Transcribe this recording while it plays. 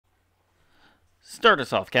Start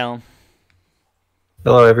us off, Callum.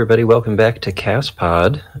 Hello, everybody. Welcome back to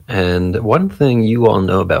Castpod. And one thing you all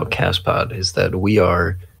know about Castpod is that we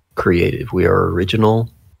are creative, we are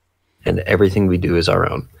original, and everything we do is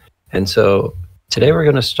our own. And so today we're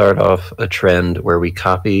going to start off a trend where we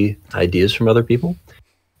copy ideas from other people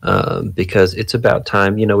because it's about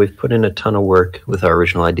time. You know, we've put in a ton of work with our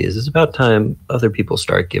original ideas. It's about time other people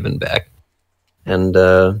start giving back. And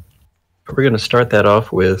we're going to start that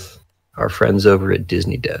off with our friends over at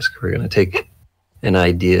Disney Desk. We're going to take an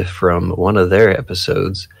idea from one of their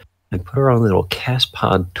episodes and put our own little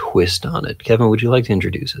Castpod twist on it. Kevin, would you like to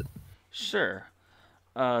introduce it? Sure.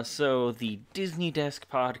 So the Disney Desk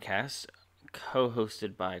podcast,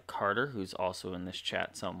 co-hosted by Carter, who's also in this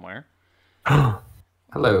chat somewhere.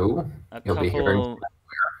 Hello. You'll be hearing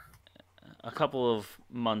a couple of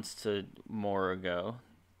months to more ago,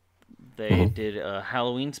 they did a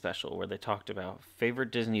Halloween special where they talked about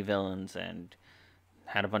favorite Disney villains and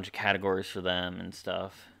had a bunch of categories for them and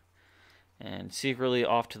stuff. And secretly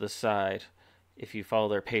off to the side, if you follow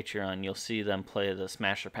their Patreon, you'll see them play the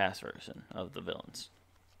Smash or Pass version of the villains.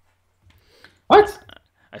 What?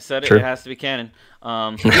 I said it, Sure. It has to be canon.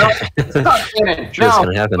 No, it's not canon. Sure, it's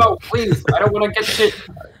gonna happen. No, please. I don't want to get shit.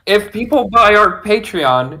 If people buy our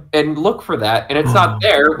Patreon and look for that and it's not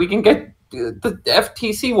there, we can get the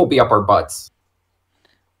FTC will be up our butts.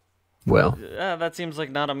 Well, That seems like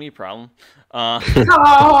not a me problem.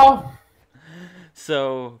 No!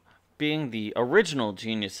 So, being the original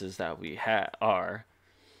geniuses that we are,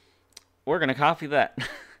 we're gonna copy that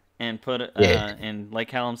and put it. And like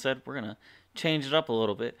Callum said, we're gonna change it up a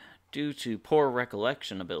little bit due to poor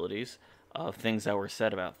recollection abilities of things that were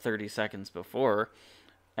said about 30 seconds before,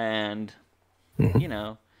 and you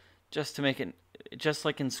know, just to make it just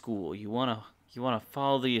like in school, you wanna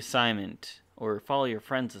follow the assignment or follow your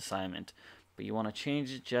friend's assignment, but you want to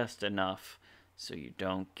change it just enough so you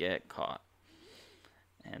don't get caught.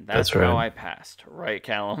 And that's right. how I passed, right,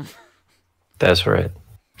 Callum? that's right.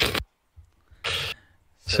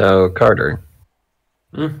 So, Carter,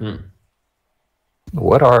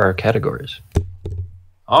 what are our categories?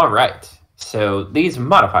 All right. So these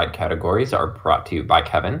modified categories are brought to you by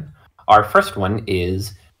Kevin. Our first one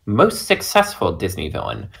is most successful Disney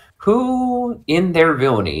villain. Who in their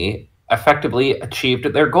villainy effectively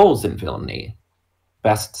achieved their goals in villainy?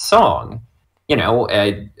 Best song. You know,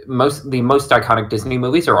 the most iconic Disney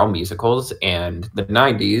movies are all musicals, and the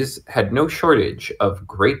 90s had no shortage of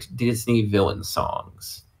great Disney villain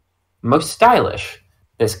songs. Most stylish.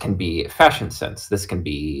 This can be fashion sense. This can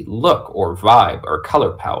be look or vibe or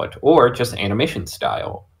color palette or just animation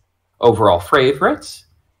style. Overall favorites.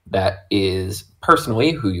 That is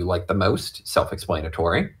personally who you like the most.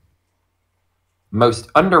 Self-explanatory. Most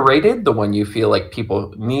underrated, the one you feel like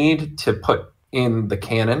people need to put in the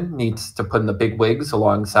canon, needs to put in the big wigs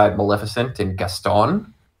alongside Maleficent and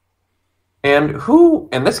Gaston. And who,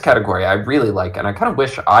 in this category, I really like, and I kind of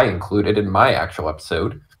wish I included in my actual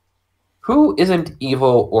episode, who isn't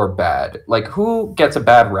evil or bad? Like, who gets a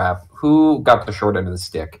bad rap? Who got the short end of the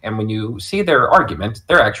stick? And when you see their argument,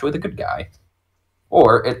 they're actually the good guy.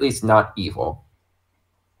 Or at least not evil.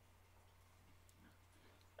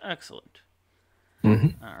 Excellent.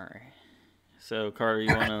 Mm-hmm. All right. So, Carter,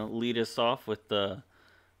 you want to lead us off with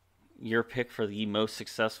your pick for the most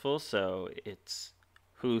successful? So it's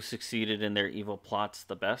who succeeded in their evil plots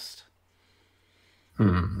the best.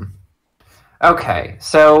 Okay,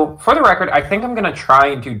 so for the record, I think I'm going to try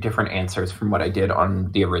and do different answers from what I did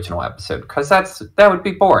on the original episode, because that would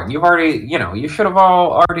be boring. You've already, you should have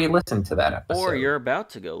all already listened to that episode. Or you're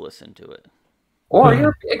about to go listen to it. Or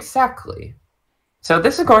you're, exactly. So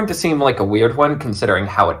this is going to seem like a weird one, considering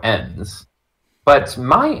how it ends. But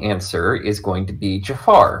my answer is going to be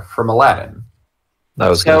Jafar from Aladdin. I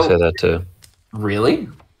was going to say that too. Really?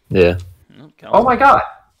 Yeah. Oh my god.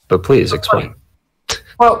 But please explain.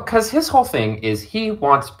 Well, because his whole thing is he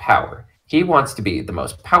wants power. He wants to be the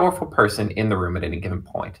most powerful person in the room at any given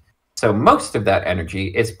point. So most of that energy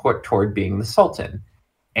is put toward being the Sultan.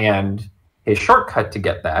 And his shortcut to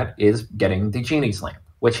get that is getting the genie's lamp,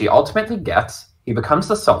 which he ultimately gets. He becomes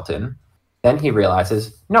the Sultan. Then he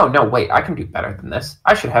realizes, no, wait, I can do better than this.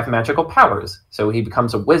 I should have magical powers. So he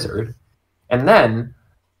becomes a wizard. And then,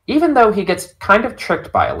 even though he gets kind of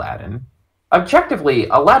tricked by Aladdin, objectively,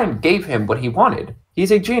 Aladdin gave him what he wanted.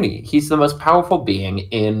 He's a genie. He's the most powerful being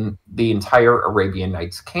in the entire Arabian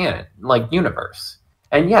Nights canon, universe.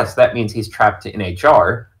 And yes, that means he's trapped in a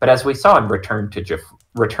jar, but as we saw in Return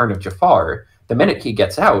of Jafar, the minute he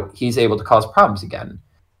gets out, he's able to cause problems again.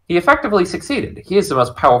 He effectively succeeded. He is the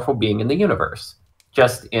most powerful being in the universe,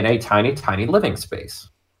 just in a tiny, tiny living space.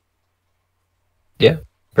 Yeah,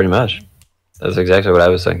 pretty much. That's exactly what I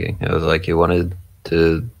was thinking. I was like, he wanted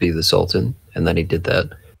to be the Sultan, and then he did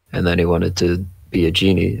that. And then he wanted to be a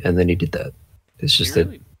genie, and then he did that. It's He just that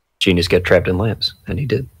really, genies get trapped in lamps, and he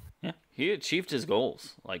did. yeah, he achieved his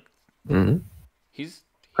goals. Like Hmm. he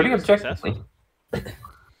Pretty was objectively. successful.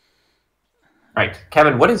 Right,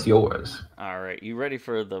 Kevin, what is yours? All right, you ready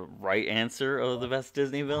for the right answer of the best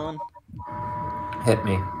Disney villain? Hit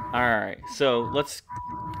me. All right, so let's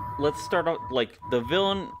start out like the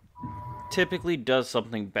villain typically does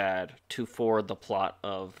something bad to forward the plot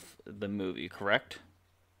of the movie, correct?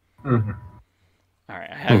 Hmm. All right,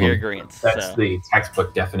 I have your Hmm. agreement. That's So the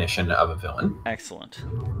textbook definition of a villain. excellent.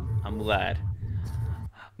 I'm glad.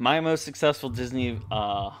 My most successful Disney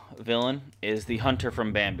villain is the Hunter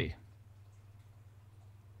from Bambi.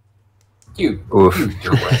 Oof. You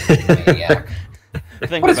deranged maniac.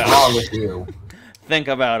 Think What is about wrong it. with you? Think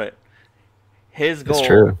about it. His It's goal,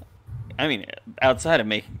 true. I mean, outside of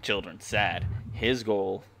making children sad, his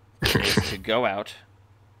goal is to go out,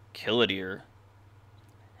 kill a deer,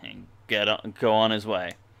 and go on his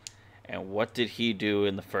way. And what did he do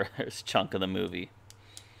in the first chunk of the movie?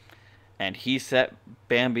 And he set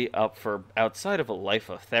Bambi up for outside of a life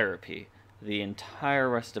of therapy the entire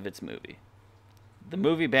rest of its movie. The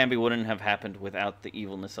movie Bambi wouldn't have happened without the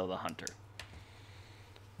evilness of the hunter.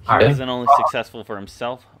 He All right. wasn't only successful for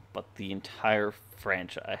himself, but the entire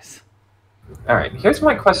franchise. All right, here's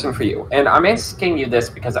my question for you. And I'm asking you this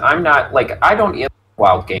because I'm not, like, I don't eat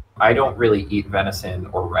wild game. I don't really eat venison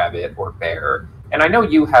or rabbit or bear. And I know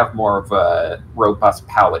you have more of a robust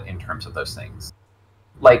palate in terms of those things.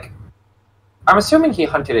 Like, I'm assuming he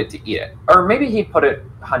hunted it to eat it. Or maybe he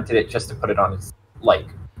hunted it just to put it on his, like,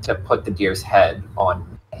 to put the deer's head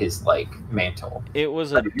on his, like, mantle. It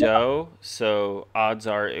was a doe, so odds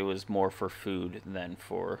are it was more for food than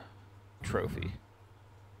for trophy.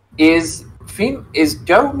 Is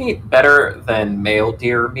doe meat better than male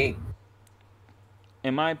deer meat?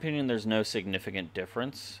 In my opinion, there's no significant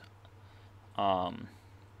difference.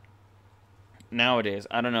 Nowadays,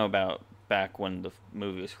 I don't know about back when the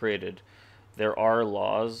movie was created, there are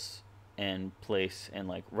laws and place and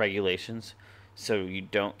like regulations, so you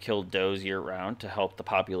don't kill does year round to help the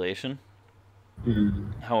population.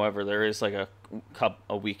 However, there is like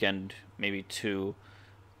a weekend, maybe two,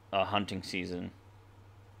 hunting season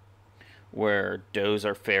where does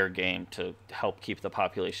are fair game to help keep the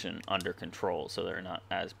population under control, so they're not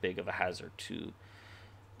as big of a hazard to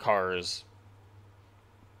cars,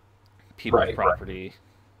 people's Right. property.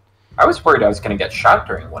 I was worried I was going to get shot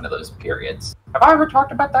during one of those periods. Have I ever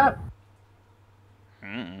talked about that?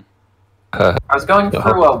 Mm. I was going No.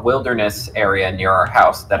 through a wilderness area near our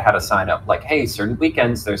house that had a sign up like, hey, certain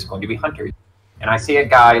weekends there's going to be hunters. And I see a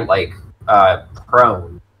guy like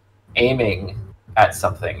prone, aiming at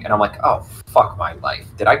something. And I'm like, oh, fuck my life.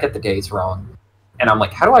 Did I get the days wrong? And I'm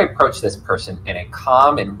like, how do I approach this person in a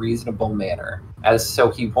calm and reasonable manner as so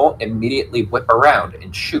he won't immediately whip around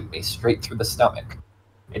and shoot me straight through the stomach?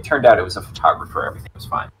 It turned out it was a photographer. Everything was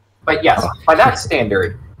fine. But yes, by that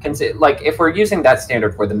standard, like if we're using that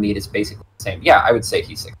standard where the meat is basically the same, yeah, I would say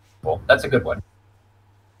he's successful. That's a good one.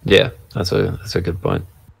 Yeah, that's a good point.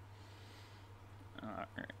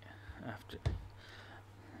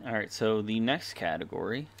 All right. So the next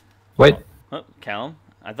category. Wait, Oh, Callum,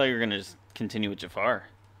 I thought you were gonna just continue with Jafar,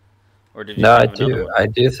 or did you? no, I think of another do. one? I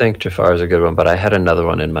do think Jafar is a good one, but I had another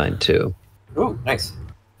one in mind too. Ooh, nice.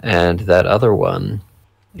 And that other one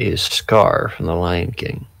is Scar from The Lion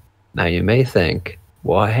King. Now you may think,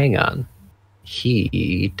 well, hang on.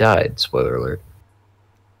 He died, spoiler alert.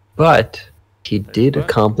 But he did What?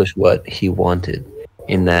 accomplish what he wanted,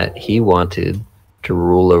 in that he wanted to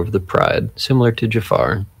rule over the Pride, similar to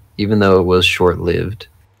Jafar, even though it was short-lived.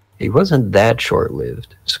 It wasn't that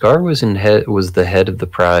short-lived. Scar was the head of the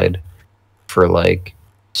Pride for like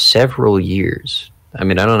several years. I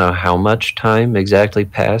mean, I don't know how much time exactly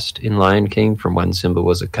passed in Lion King from when Simba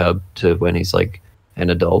was a cub to when he's like an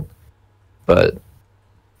adult, but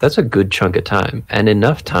that's a good chunk of time, and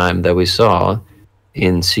enough time that we saw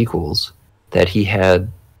in sequels that he had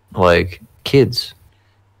like kids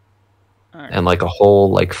All right. and like a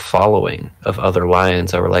whole like following of other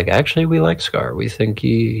lions that were like, actually, we like Scar. We think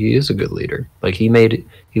he is a good leader. Like he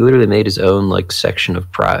literally made his own like section of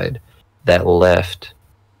Pride that left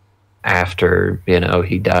after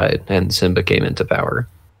he died and Simba came into power.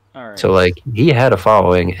 All right. So like he had a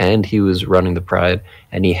following and he was running the Pride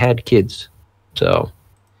and he had kids.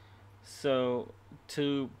 So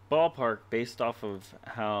to ballpark, based off of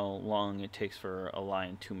how long it takes for a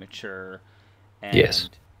lion to mature, and Yes.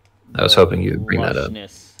 I was the hoping you would bring that up.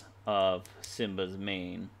 lushness of Simba's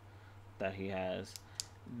mane that he has,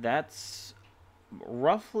 that's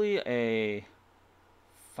roughly a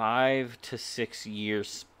 5 to 6 year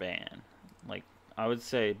span. Like, I would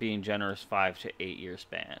say, being generous, 5 to 8 year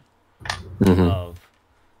span of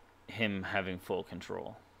him having full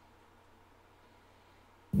control.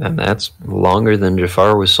 And that's longer than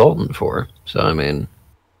Jafar was Sultan for. So, I mean,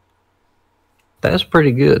 that's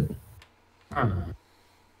pretty good.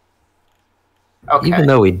 Okay. Even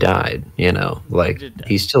though he died, like,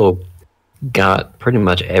 he still got pretty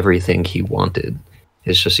much everything he wanted.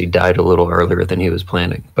 It's just he died a little earlier than he was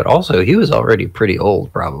planning. But also, he was already pretty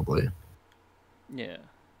old, probably. Yeah.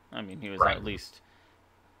 I mean, he was at least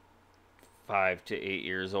 5 to 8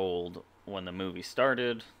 years old when the movie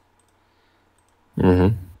started.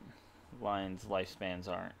 Lions' lifespans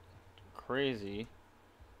aren't crazy.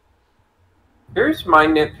 Here's my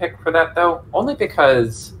nitpick for that, though, only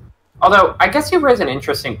because, although I guess you raise an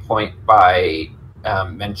interesting point by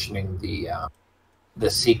mentioning the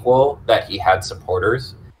sequel that he had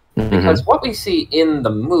supporters, because what we see in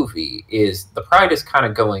the movie is the Pride is kind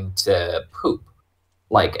of going to poop.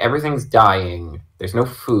 Like, everything's dying, there's no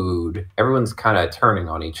food, everyone's kind of turning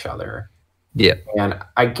on each other. Yeah. And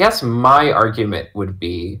I guess my argument would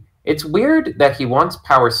be, it's weird that he wants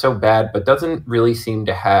power so bad, but doesn't really seem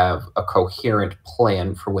to have a coherent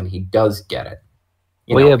plan for when he does get it.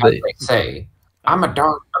 But they say, I'm a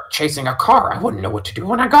dog chasing a car. I wouldn't know what to do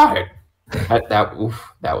when I got it. That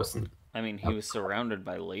wasn't. I mean, he was surrounded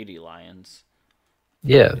by lady lions.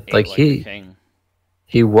 Yeah, like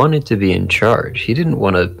he wanted to be in charge. He didn't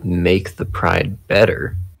want to make the Pride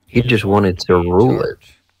better. He just wanted to rule it.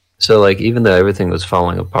 So, like, even though everything was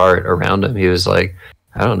falling apart around him, he was like,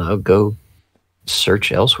 I don't know, go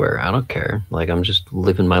search elsewhere. I don't care. Like, I'm just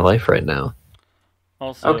living my life right now.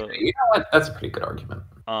 Also, okay, you know what? That's a pretty good argument.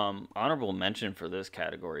 Honorable mention for this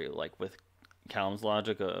category, like with Callum's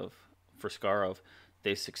logic for Scarov,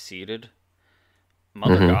 they succeeded.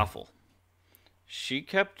 Mother Gothel. She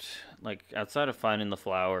kept, like, outside of finding the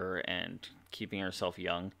flower and keeping herself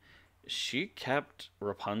young, she kept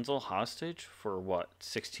Rapunzel hostage for,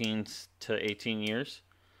 16 to 18 years?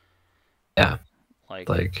 Yeah.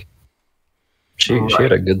 Like she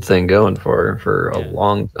had a good thing going for her for a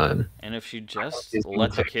long time. And if she just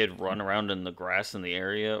let the kid run around in the grass in the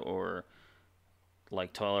area, or,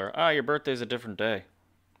 like, tell her, your birthday's a different day,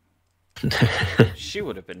 she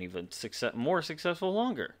would have been even more successful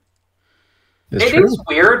longer. It is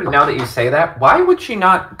weird now that you say that. Why would she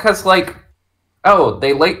not? Because, like,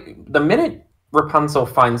 the minute Rapunzel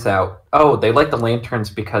finds out, they light the lanterns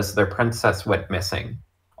because their princess went missing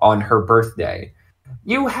on her birthday,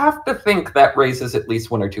 you have to think that raises at least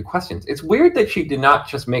one or two questions. It's weird that she did not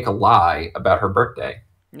just make a lie about her birthday.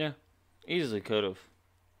 Yeah, easily could have.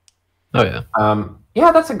 Oh, yeah.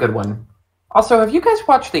 Yeah, that's a good one. Also, have you guys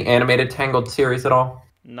watched the animated Tangled series at all?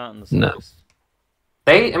 Not in the slightest. No.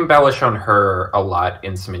 They embellish on her a lot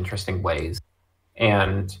in some interesting ways.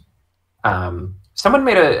 And someone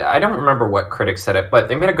made I don't remember what critic said it, but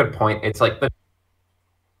they made a good point. It's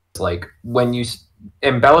like when you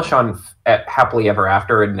embellish on Happily Ever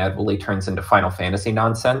After, it inevitably turns into Final Fantasy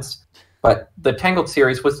nonsense. But the Tangled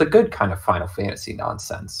series was the good kind of Final Fantasy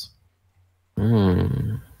nonsense. All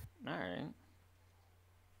right.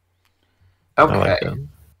 Okay. Like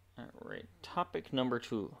all right. Topic number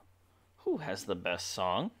 2. Who has the best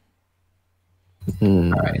song?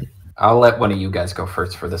 All right. I'll let one of you guys go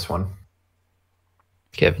first for this one.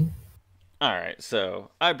 Kevin? All right.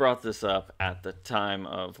 So I brought this up at the time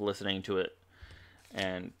of listening to it,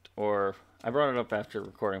 or I brought it up after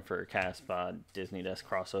recording for a Castpod Disney Desk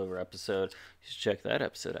crossover episode. You should check that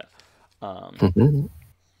episode out.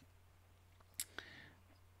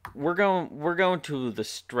 We're going to the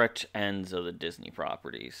stretch ends of the Disney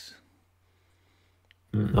properties.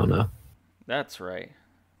 Oh, no. That's right.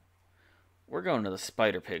 We're going to the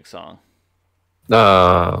Spider Pig song.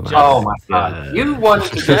 Oh my god. You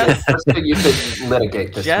wanted to just so you could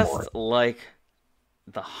litigate this just more. Like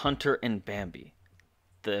the Hunter and Bambi.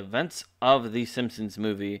 The events of the Simpsons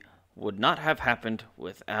movie would not have happened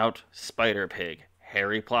without Spider Pig,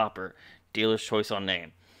 Harry Plopper, dealer's choice on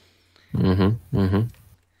name.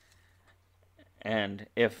 And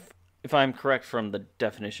if I'm correct from the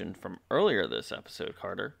definition from earlier this episode,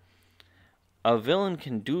 Carter, a villain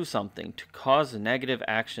can do something to cause negative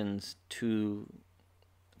actions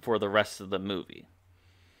for the rest of the movie.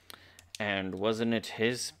 And wasn't it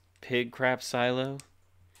his pig crap silo?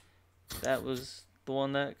 That was the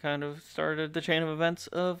one that kind of started the chain of events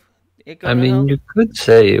of it going to hell? You could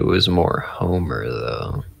say it was more Homer,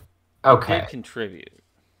 though. Okay. He did contribute.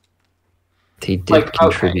 He did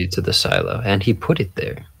contribute to the silo, and he put it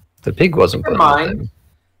there. The pig wasn't put there.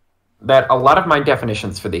 that a lot of my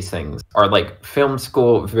definitions for these things are like film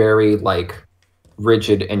school, very like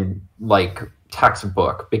rigid and like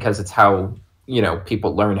textbook, because it's how, you know,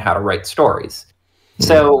 people learn how to write stories.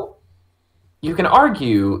 So you can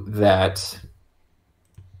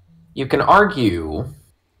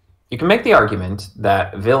make the argument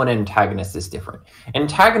that villain and antagonist is different.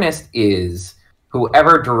 Antagonist is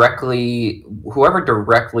whoever directly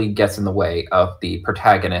gets in the way of the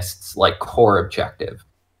protagonist's like core objective.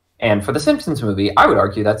 And for the Simpsons movie, I would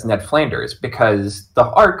argue that's Ned Flanders, because the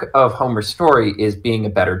arc of Homer's story is being a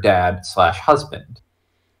better dad / husband.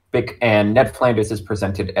 And Ned Flanders is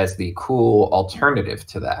presented as the cool alternative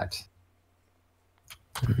to that.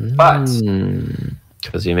 But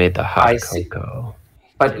because he made the hot cocoa.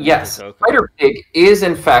 But yes, Spider Pig is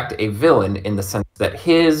in fact a villain in the sense that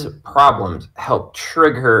his problems help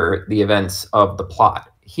trigger the events of the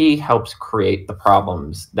plot. He helps create the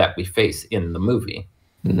problems that we face in the movie.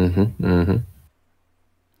 Yeah.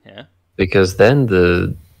 Because then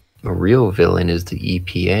the real villain is the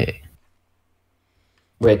EPA.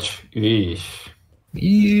 Which,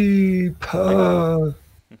 EPA.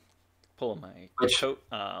 Pull my coat,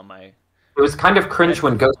 my. It was kind of cringe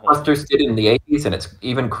when Ghostbusters did it in the 80s, and it's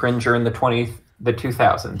even cringer in the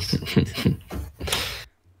 2000s.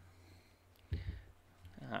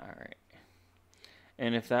 All right.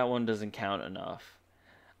 And if that one doesn't count enough,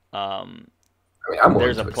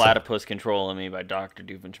 there's a Platypus Controlling Me by Dr.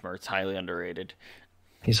 Doofenshmirtz, highly underrated.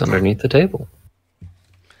 He's underneath the table.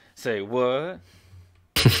 Say what?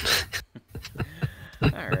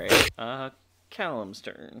 All right. Callum's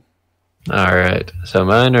turn. All right. So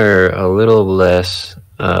mine are a little less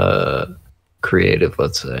creative,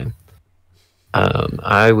 let's say.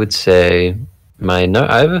 I would say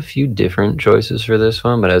I have a few different choices for this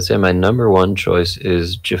one, but I'd say my number one choice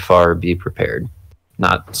is Jafar, Be Prepared.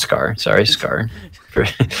 Not Scar. Sorry, Scar.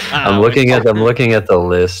 I'm looking at the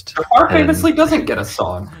list. Jafar famously doesn't get a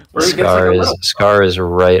song. Scar is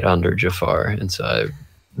right under Jafar, and so I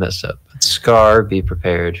messed up. But Scar, Be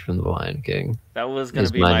Prepared from The Lion King. That was going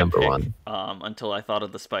to be my number pick, one. Until I thought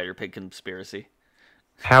of the Spider Pig conspiracy.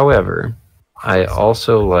 However, I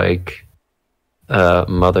also like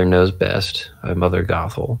Mother Knows Best by Mother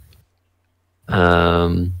Gothel.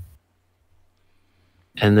 And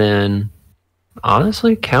then,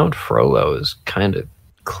 honestly, Count Frollo is kind of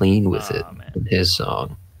clean with it in his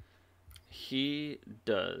song. He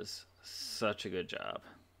does such a good job.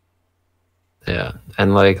 Yeah,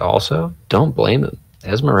 and like also, don't blame him.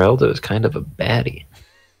 Esmeralda is kind of a baddie.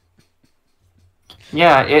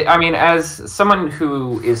 Yeah, I mean, as someone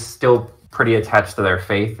who is still pretty attached to their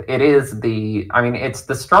faith, it's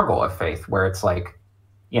the struggle of faith where it's like,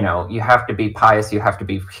 you know, you have to be pious, you have to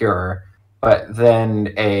be pure, but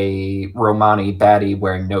then a Romani baddie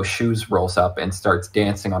wearing no shoes rolls up and starts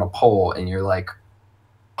dancing on a pole, and you're like,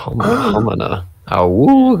 Homina.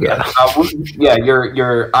 Awooga. Yeah,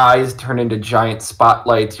 your eyes turn into giant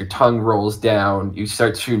spotlights, your tongue rolls down, you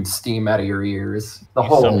start shooting steam out of your ears. The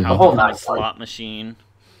whole night. Slot machine.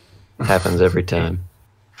 Happens every time.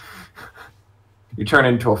 You turn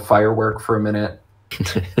into a firework for a minute.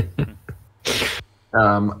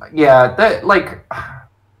 Yeah, that like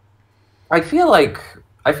I feel like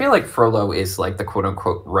Frollo is like the quote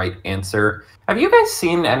unquote right answer. Have you guys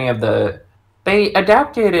seen any of they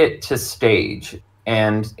adapted it to stage,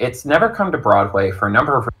 and it's never come to Broadway for a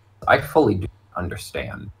number of reasons I fully do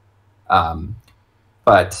understand.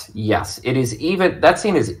 But yes, that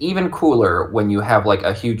scene is even cooler when you have like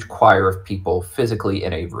a huge choir of people physically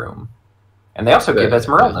in a room. And they also give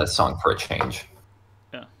Esmeralda a song for a change.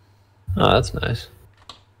 Yeah. Oh, that's nice.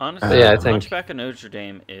 Honestly, I think Hunchback of Notre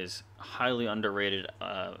Dame is highly underrated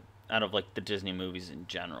out of like the Disney movies in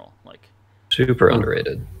general. Like super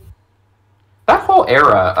underrated. That whole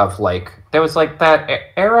era of like, there was like that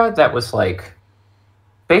era that was like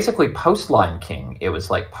basically post Lion King. It was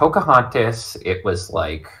like Pocahontas, it was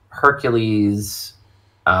like Hercules,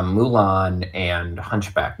 Mulan, and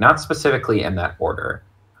Hunchback. Not specifically in that order.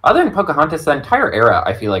 Other than Pocahontas, the entire era,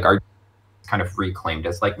 I feel like, are kind of reclaimed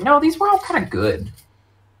as like, no, these were all kind of good.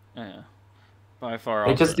 Yeah. By far,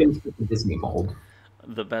 they just didn't fit the Disney mold.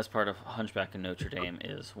 The best part of Hunchback of Notre Dame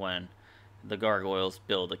is when the gargoyles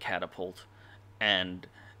build a catapult and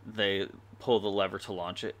they pull the lever to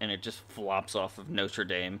launch it, and it just flops off of Notre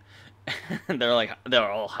Dame. And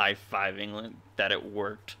they're all high-fiving that it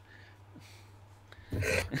worked.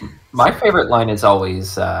 My favorite line is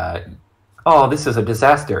always, "Oh, this is a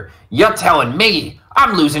disaster. You're telling me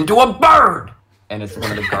I'm losing to a bird!" And it's one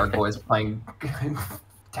of the gargoyles playing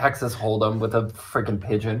Texas Hold'em with a freaking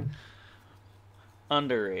pigeon.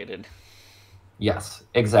 Underrated. Yes,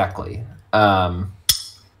 exactly.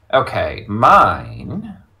 Okay,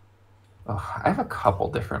 mine. Oh, I have a couple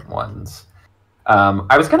different ones.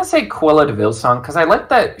 I was gonna say Cruella de Vil's song because I like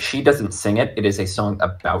that she doesn't sing it. It is a song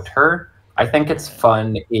about her. I think it's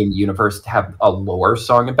fun in universe to have a lore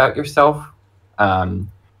song about yourself. And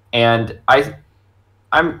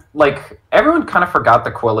I'm like everyone kind of forgot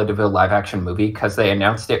the Cruella de Vil live action movie because they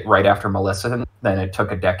announced it right after Maleficent. Then it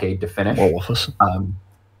took a decade to finish.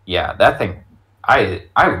 Yeah, that thing. I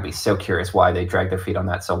would be so curious why they dragged their feet on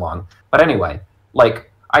that so long. But anyway,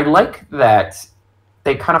 like I like that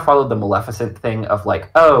they kind of followed the Maleficent thing of like,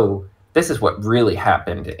 oh, this is what really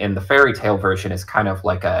happened. And the fairy tale version is kind of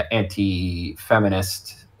like a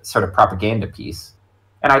anti-feminist sort of propaganda piece.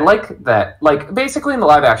 And I like that, like, basically in the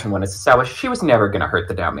live action one, it's established she was never going to hurt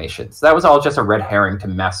the Dalmatians. That was all just a red herring to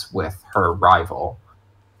mess with her rival.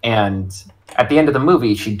 And at the end of the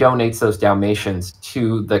movie, she donates those Dalmatians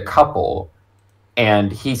to the couple,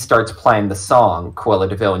 and he starts playing the song, Cruella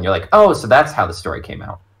de Vil, and you're like, oh, so that's how the story came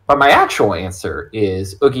out. But my actual answer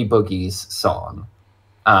is Oogie Boogie's song.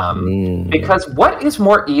 Because what is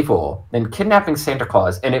more evil than kidnapping Santa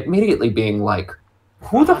Claus and immediately being like,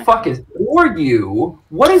 who the fuck are you?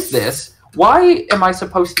 What is this? Why am I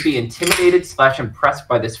supposed to be intimidated / impressed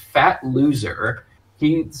by this fat loser?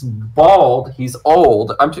 He's bald. He's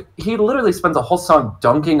old. He literally spends a whole song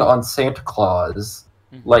dunking on Santa Claus,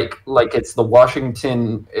 like it's the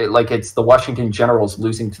Washington Generals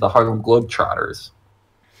losing to the Harlem Globetrotters.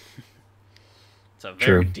 It's a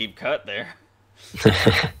very deep cut there.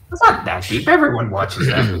 It's not that deep. Everyone watches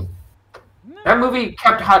that movie. That movie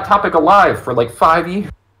kept Hot Topic alive for like 5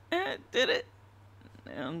 years. Did it?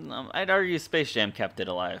 I'd argue Space Jam kept it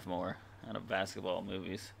alive more out of basketball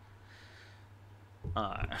movies.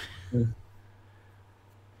 All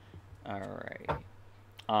right.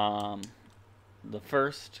 The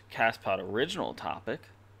first Castpod original topic.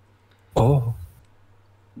 Oh.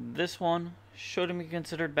 This one shouldn't be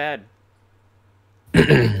considered bad.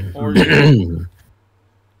 Yeah,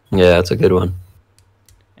 that's a good one.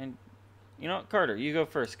 And you know what, Carter, you go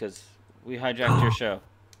first because we hijacked your show.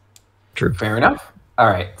 True. Fair enough. All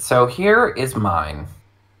right, so here is mine.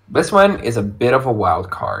 This one is a bit of a wild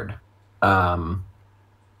card.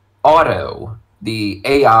 Otto, the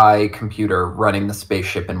AI computer running the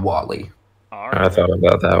spaceship in WALL-E. All right. I thought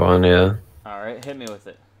about that one, yeah. All right, hit me with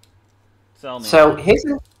it. Sell me. So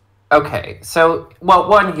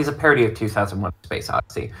one, he's a parody of 2001: Space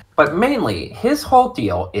Odyssey, but mainly his whole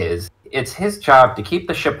deal is it's his job to keep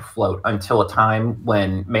the ship afloat until a time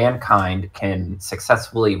when mankind can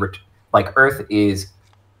successfully Earth is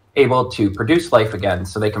able to produce life again,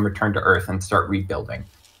 so they can return to Earth and start rebuilding.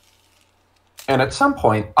 And at some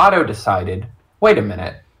point, Otto decided, wait a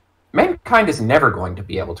minute, mankind is never going to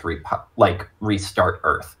be able to restart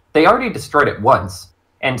Earth. They already destroyed it once.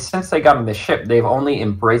 And since they got on this ship, they've only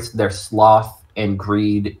embraced their sloth and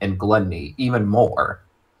greed and gluttony even more.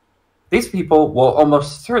 These people will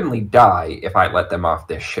almost certainly die if I let them off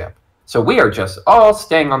this ship. So we are just all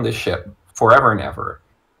staying on this ship forever and ever.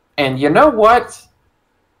 And you know what?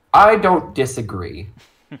 I don't disagree.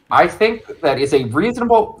 I think that is a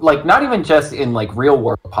reasonable, not even just in real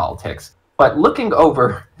world politics, but looking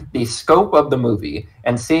over the scope of the movie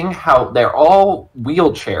and seeing how they're all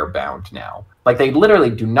wheelchair bound now. They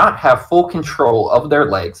literally do not have full control of their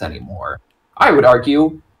legs anymore. I would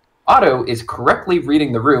argue Otto is correctly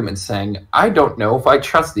reading the room and saying, I don't know if I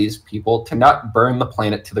trust these people to not burn the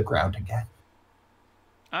planet to the ground again.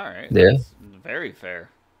 All right. Yeah. That's very fair.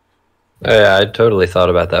 Yeah, I totally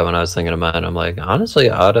thought about that when I was thinking of mine. I'm like, honestly,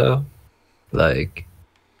 Otto,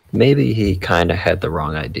 maybe he kind of had the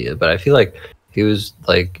wrong idea, but I feel like he was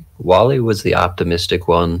Wally was the optimistic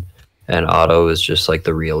one, and Otto is just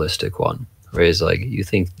the realistic one. Where he's like, you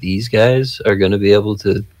think these guys are going to be able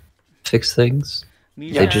to fix things?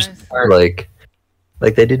 They just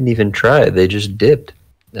they didn't even try. They just dipped,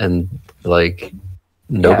 and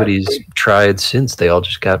nobody's tried since. They all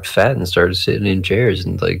just got fat and started sitting in chairs.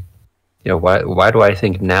 And why do I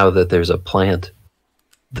think now that there's a plant,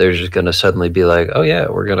 they're just going to suddenly be like, oh yeah,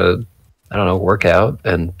 we're going to work out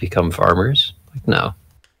and become farmers? No.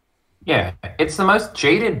 Yeah, it's the most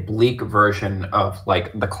jaded, bleak version of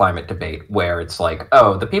the climate debate, where it's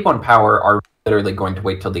oh, the people in power are literally going to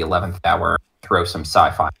wait till the 11th hour, throw some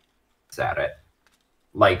sci-fi at it.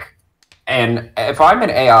 And if I'm an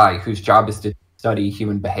AI whose job is to study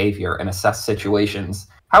human behavior and assess situations,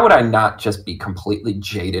 how would I not just be completely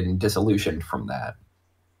jaded and disillusioned from that?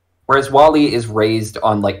 Whereas Wally is raised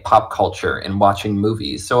on pop culture and watching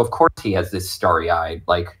movies, so of course he has this starry-eyed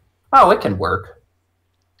oh, it can work.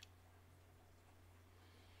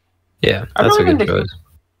 Yeah, that's a good choice.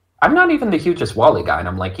 I'm not even the hugest Wall-E guy, and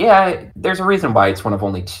I'm like, yeah, there's a reason why it's one of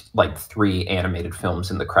only 3 animated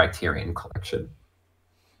films in the Criterion collection.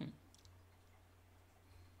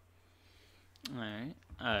 All right,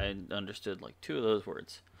 I understood like 2 of those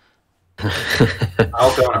words.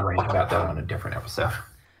 I'll go on a rant about that on a different episode.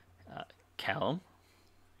 Callum?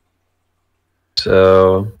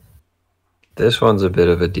 So, this one's a bit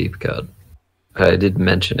of a deep cut. I did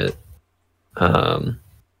mention it.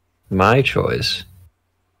 My choice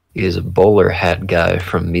is a bowler hat guy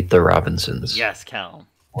from Meet the Robinsons. Yes, Callum.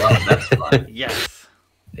 Well, that's fun. Yes.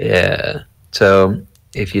 Yeah. So,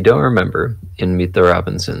 if you don't remember, in Meet the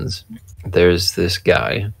Robinsons, there's this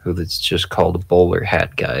guy who that's just called a bowler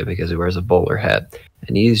hat guy because he wears a bowler hat.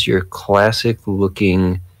 And he's your classic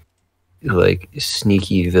looking, like,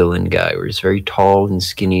 sneaky villain guy where he's very tall and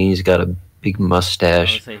skinny. He's got a big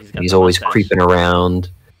mustache. He's always creeping around.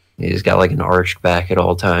 He's got, like, an arched back at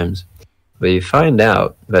all times. But you find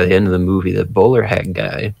out by the end of the movie that bowler hat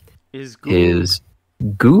guy is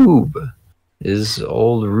Goob, his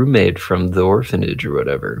old roommate from the orphanage or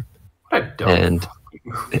whatever. What a dumb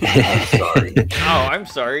I'm sorry. Oh, I'm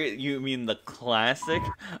sorry. You mean the classic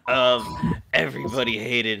of everybody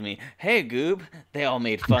hated me. Hey, Goob, they all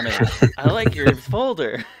made fun of me. I like your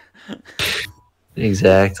folder.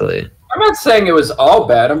 Exactly. I'm not saying it was all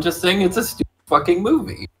bad. I'm just saying it's a stupid fucking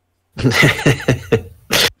movie.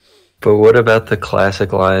 But what about the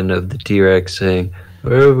classic line of the T-Rex saying,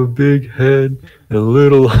 "I have a big head and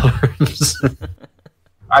little arms"?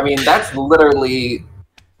 I mean, that's literally.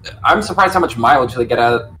 I'm surprised how much mileage they get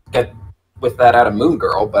with that out of Moon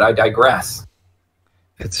Girl, but I digress.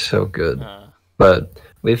 It's so good. But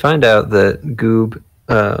we find out that Goob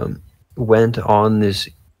went on this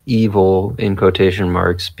evil, in quotation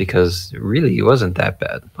marks, because really he wasn't that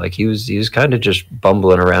bad. Like he was kind of just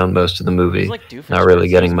bumbling around most of the movie, like not really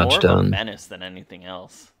getting much done. More of a menace than anything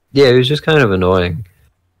else. Yeah, he was just kind of annoying,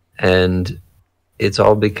 and it's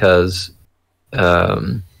all because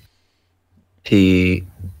he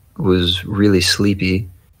was really sleepy.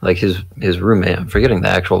 Like his roommate, I'm forgetting the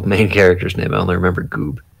actual main character's name. I only remember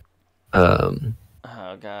Goob. Oh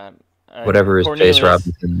God. Whatever his Cornelius. face,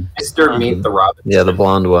 Robinson. Mr. Meet the Robinson. Yeah, the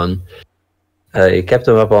blonde one. He kept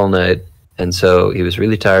him up all night, and so he was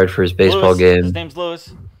really tired for his baseball game. His name's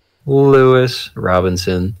Lewis. Lewis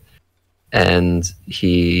Robinson, and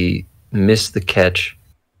he missed the catch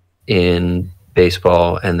in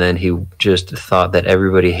baseball, and then he just thought that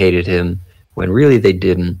everybody hated him when really they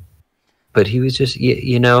didn't. But he was just,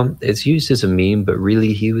 it's used as a meme, but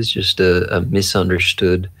really he was just a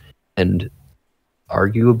misunderstood and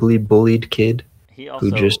arguably bullied kid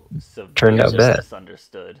who just turned out bad.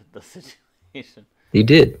 Misunderstood the situation. He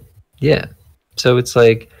did, yeah. So it's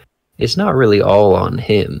like, it's not really all on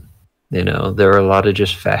him. There are a lot of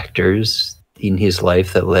just factors in his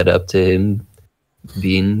life that led up to him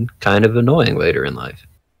being kind of annoying later in life.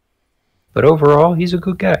 But overall, he's a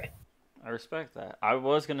good guy. I respect that. I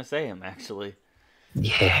was going to say him, actually.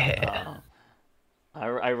 Yeah.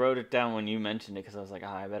 I wrote it down when you mentioned it because I was like,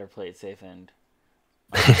 I better play it safe and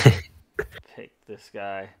pick this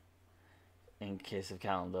guy in case if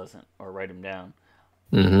Callum doesn't, or write him down.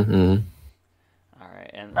 Mm-hmm. All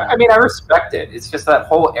right. And I mean, I respect it. It's just that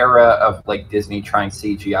whole era of like Disney trying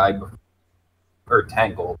CGI or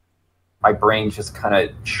Tangled. My brain just kind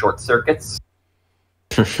of short circuits.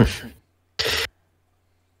 All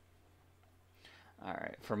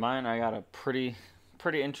right. For mine, I got a pretty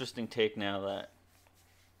interesting take now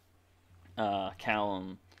that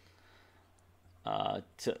Callum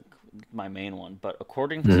took my main one. But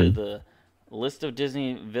according to the list of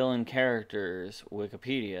Disney villain characters,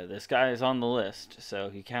 Wikipedia, this guy is on the list, so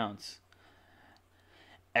he counts.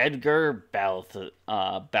 Edgar Balthazar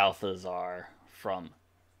from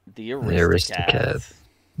The Aristocats.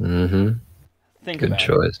 Mm-hmm. Good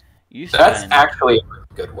choice. That's actually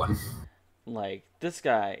a good one. Like, this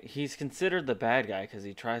guy, he's considered the bad guy because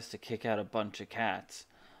he tries to kick out a bunch of cats.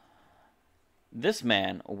 This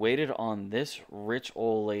man waited on this rich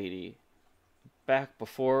old lady back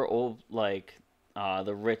before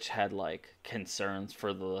the rich had like concerns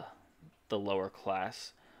for the lower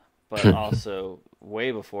class, but also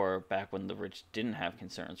way before, back when the rich didn't have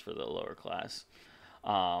concerns for the lower class.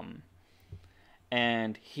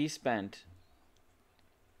 And he spent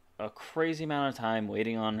a crazy amount of time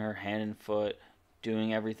waiting on her hand and foot,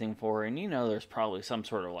 doing everything for her. And there's probably some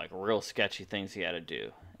sort of like real sketchy things he had to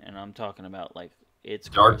do. And I'm talking about like, it's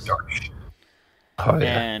dark. Oh,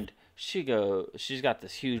 yeah. And she's got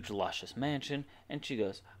this huge luscious mansion, and she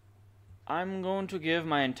goes, I'm going to give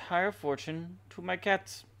my entire fortune to my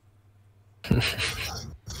cats.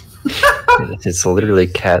 It's literally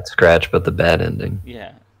Cat Scratch, but the bad ending.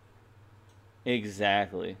 Yeah.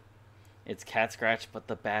 Exactly. It's Cat Scratch, but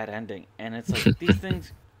the bad ending. And it's like, these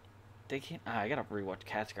things, they can't. I gotta rewatch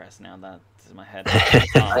Cat Scratch now. That's in my head.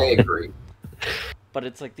 I agree. But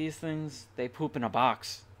it's like, these things, they poop in a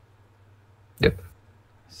box. Yep.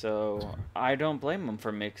 So I don't blame them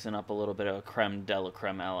for mixing up a little bit of creme de la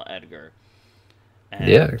creme a la Edgar. And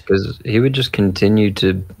Yeah, because he would just continue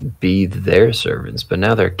to be their servants, but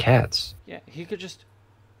now they're cats. yeah, he could just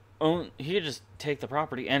take the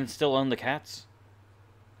property and still own the cats.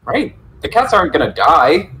 Right. The cats aren't going to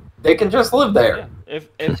die. They can just live there. Yeah.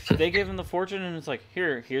 If they gave him the fortune and it's like,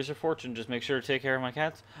 here's your fortune, just make sure to take care of my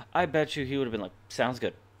cats, I bet you he would have been like, sounds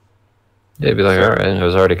good. Yeah, he'd be like, all right, I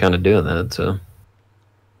was already kind of doing that, so.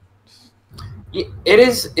 It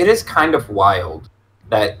is kind of wild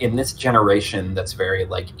that in this generation that's very,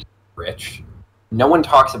 like, rich, no one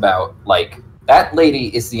talks about, like, that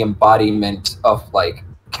lady is the embodiment of, like,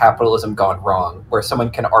 capitalism gone wrong, where someone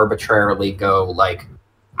can arbitrarily go, like,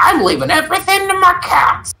 I'm leaving everything to my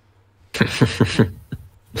cats.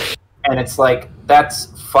 And it's like,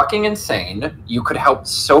 that's fucking insane. You could help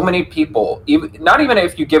so many people, not even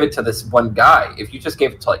if you give it to this one guy, if you just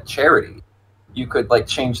gave it to, like, charity, you could, like,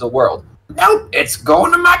 change the world. Nope, it's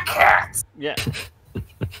going to my cats. Yeah.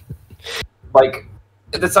 Like,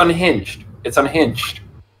 it's unhinged. It's unhinged.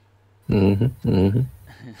 Mm-hmm, mm-hmm.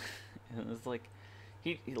 It's like,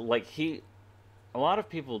 a lot of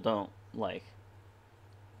people don't, like,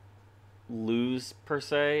 lose per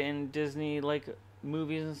se in Disney, like,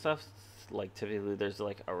 movies and stuff. Like, typically there's,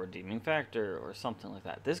 like, a redeeming factor or something like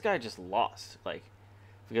that. This guy just lost, like,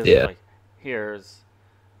 because Yeah. like,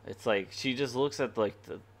 it's like she just looks at, like,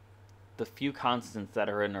 the few constants that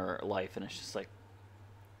are in her life, and it's just like,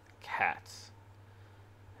 cats.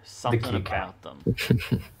 There's something about them.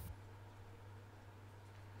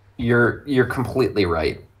 You're completely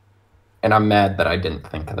right, and I'm mad that I didn't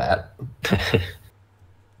think of that.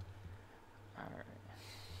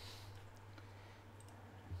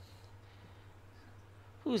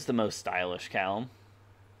 Who's the most stylish, Callum?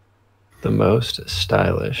 The most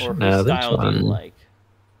stylish. Or Now, whose this style do you one, like?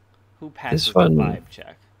 Who passes this one- the vibe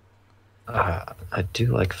check? I do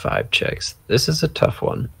like vibe checks. This is a tough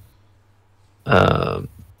one.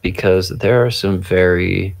 Because there are some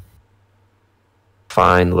very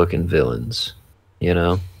fine-looking villains, you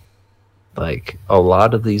know? Like, a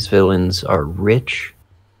lot of these villains are rich,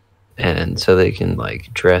 and so they can,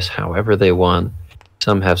 like, dress however they want.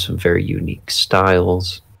 Some have some very unique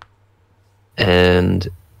styles. And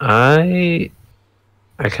I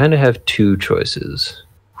kind of have two choices,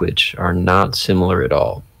 which are not similar at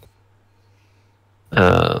all.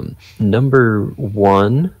 Number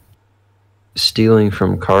one, stealing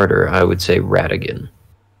from Carter, I would say Ratigan.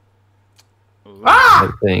 I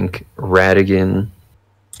think Ratigan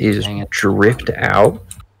is dripped out.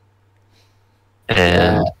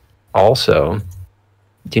 And also,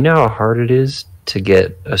 do you know how hard it is to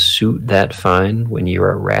get a suit that fine when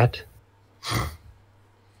you're a rat?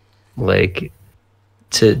 Like,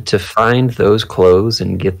 to find those clothes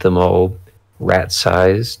and get them all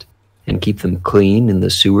rat-sized and keep them clean in the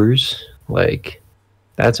sewers, like,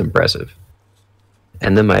 that's impressive.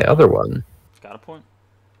 And then my other one Got a point.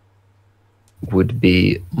 would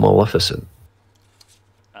be Maleficent.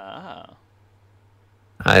 Ah.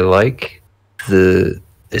 I like the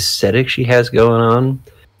aesthetic she has going on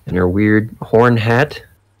and her weird horn hat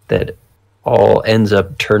that all ends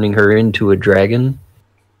up turning her into a dragon.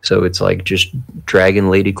 So it's like just dragon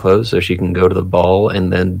lady clothes so she can go to the ball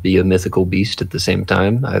and then be a mythical beast at the same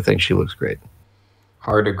time. I think she looks great.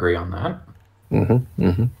 Hard to agree on that. Mm-hmm,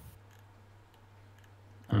 mm-hmm.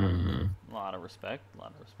 A lot of respect.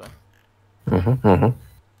 Mm-hmm, mm-hmm.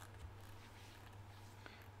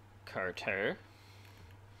 Carter.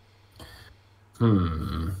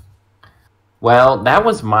 Well, that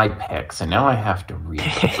was my pick, so now I have to read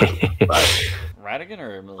it. But Ratigan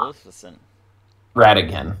or Maleficent?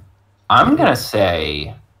 Ratigan. I'm going to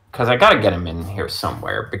say, because I got to get him in here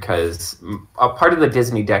somewhere, because a part of the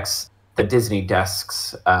Disney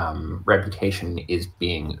Desk's reputation is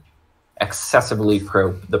being excessively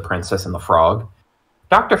pro The Princess and the Frog.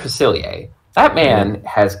 Dr. Facilier, that man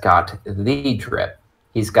has got the drip.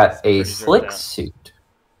 He's got a slick suit.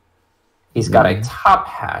 He's got a top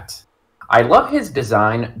hat. I love his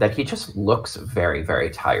design that he just looks very, very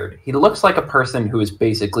tired. He looks like a person who is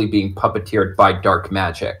basically being puppeteered by dark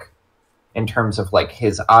magic. In terms of, like,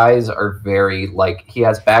 his eyes are very, like, he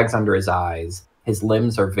has bags under his eyes. His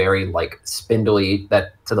limbs are very, like, spindly,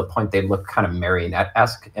 that to the point they look kind of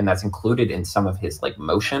marionette-esque, and that's included in some of his, like,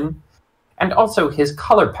 motion. And also his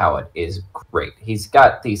color palette is great. He's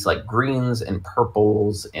got these, like, greens and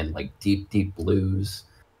purples and, like, deep, deep blues.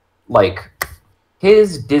 Like,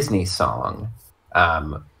 his Disney song,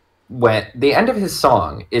 when the end of his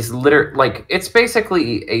song is literally like it's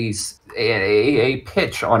basically a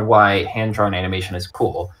pitch on why hand drawn animation is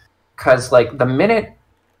cool, because like the minute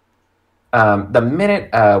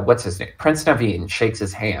what's his name, Prince Naveen shakes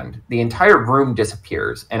his hand, the entire room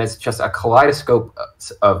disappears, and it's just a kaleidoscope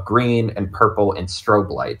of green and purple and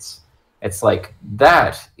strobe lights. It's like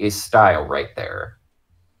that is style right there.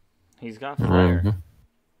 He's got flair.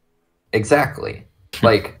 Exactly.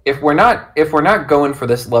 Like if we're not going for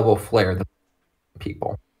this level of flair, then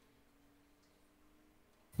people.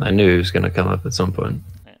 I knew he was going to come up at some point.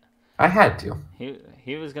 Yeah. I had to.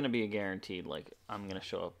 He was going to be a guaranteed. Like I'm going to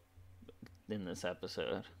show up in this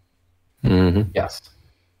episode. Yes.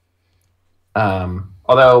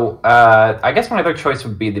 Although I guess my other choice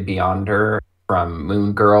would be the Beyonder from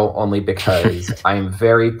Moon Girl, only because I'm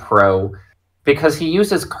very pro, because he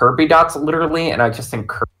uses Kirby dots literally, and I just think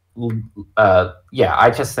Kirby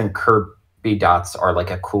dots are like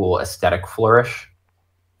a cool aesthetic flourish.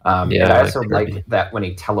 And I also like that when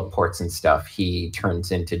he teleports and stuff, he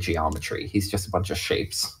turns into geometry. He's just a bunch of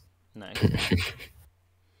shapes. Nice.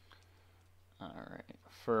 All right.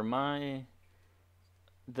 For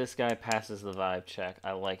this guy passes the vibe check.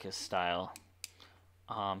 I like his style.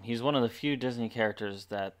 He's one of the few Disney characters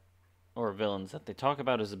or villains that they talk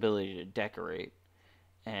about his ability to decorate,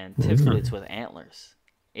 and typically it's with antlers.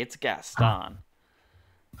 It's Gaston.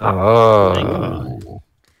 Oh.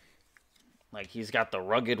 Like he's got the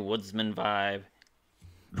rugged woodsman vibe.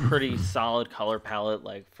 Pretty solid color palette,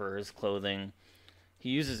 like for his clothing. He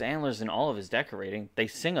uses antlers in all of his decorating. They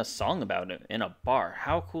sing a song about it in a bar.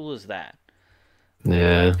 How cool is that?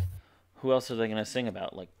 Yeah. Like, who else are they gonna sing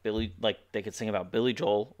about? Like they could sing about Billy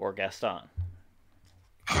Joel or Gaston.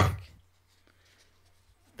 Like,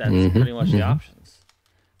 that's pretty much the options.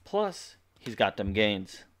 Plus, he's got them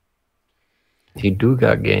gains. He do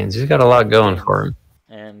got gains. He's got a lot going for him.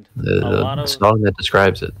 And the song that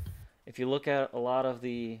describes it. If you look at a lot of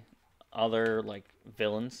the other like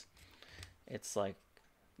villains, it's like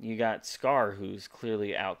you got Scar, who's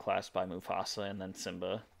clearly outclassed by Mufasa and then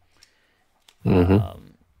Simba.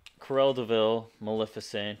 Cruella de Vil,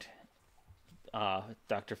 Maleficent,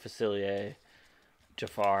 Dr. Facilier,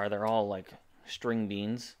 Jafar, they're all like string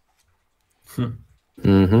beans. And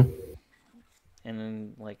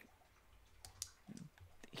then like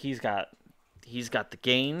he's got the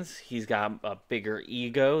gains. He's got a bigger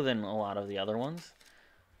ego than a lot of the other ones,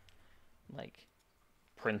 like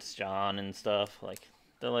Prince John and stuff. Like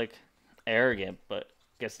they're like arrogant, but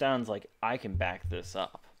Gaston's like, I can back this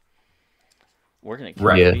up. We're gonna kill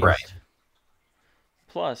the beast. Right.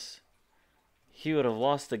 Plus, he would have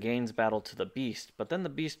lost the gains battle to the beast, but then the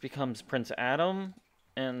beast becomes Prince Adam,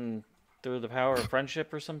 and through the power of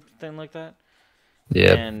friendship or something like that.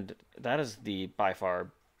 Yeah. And that is the by far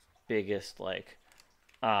biggest, like,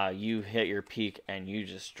 you hit your peak and you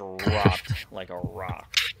just dropped like a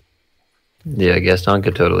rock. Yeah, Gaston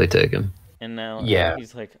could totally take him. And now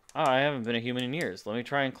he's like, I haven't been a human in years. Let me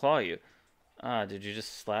try and claw you. Did you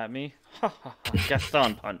just slap me? Ha ha ha.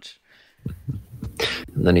 Gaston punch.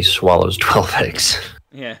 And then he swallows 12 eggs.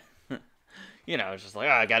 Yeah. It's just like,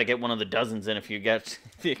 I gotta get one of the dozens in if you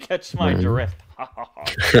catch my drift. Ha ha ha.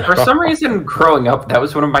 For some reason, growing up, that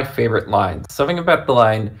was one of my favorite lines. Something about the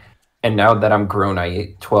line, and now that I'm grown, I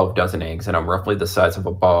ate 12 dozen eggs, and I'm roughly the size of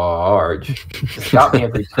a barge. Just got me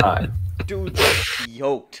every time. Dude,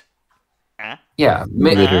 yoked. Yeah.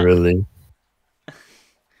 Literally.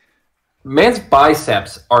 Man's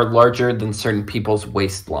biceps are larger than certain people's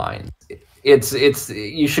waistlines.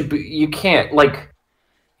 You can't, like,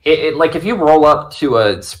 like if you roll up to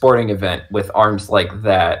a sporting event with arms like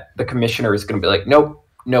that, the commissioner is going to be like, nope,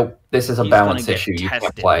 this is a balance issue. You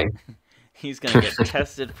can't play. He's going to get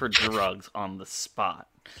tested for drugs on the spot.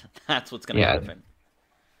 That's what's going to happen.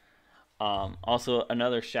 Also,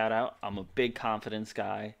 another shout out. I'm a big confidence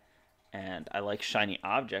guy, and I like shiny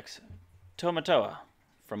objects. Tomatoa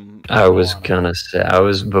from I was gonna say,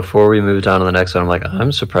 before we moved on to the next one, I'm like,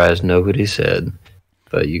 I'm surprised nobody said,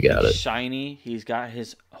 but you got it. Shiny. He's got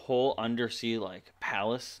his whole undersea like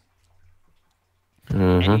palace,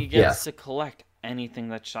 Mm-hmm. and he gets to collect anything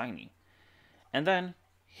that's shiny. And then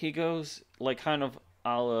he goes like kind of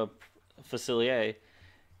a la Facilier.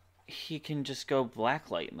 He can just go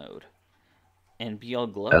blacklight mode and be all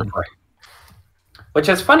glowing. Right. Which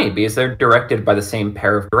is funny because they're directed by the same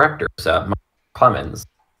pair of directors, Clemens.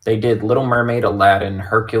 They did Little Mermaid, Aladdin,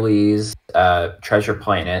 Hercules, Treasure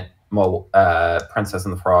Planet, Princess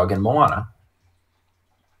and the Frog, and Moana.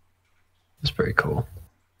 That's pretty cool.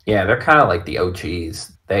 Yeah, they're kind of like the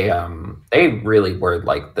OGs. They really were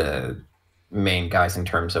like the main guys in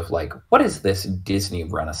terms of like, what is this Disney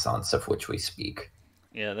Renaissance of which we speak?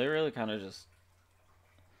 Yeah, they really kind of just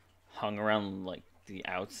hung around like the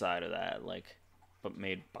outside of that, like, but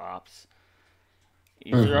made bops.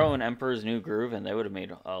 You throw in Emperor's New Groove, and they would have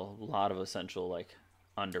made a lot of essential, like,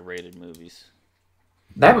 underrated movies.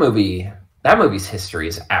 That movie's history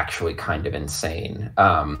is actually kind of insane.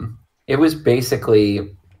 It was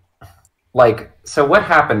basically like, so what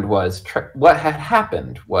happened was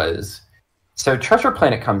so Treasure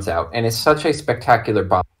Planet comes out and it's such a spectacular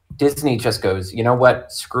bomb. Disney just goes, you know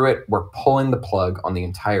what? Screw it. We're pulling the plug on the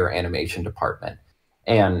entire animation department.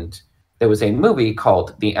 And there was a movie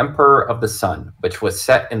called The Emperor of the Sun, which was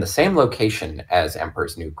set in the same location as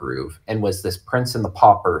Emperor's New Groove and was this Prince and the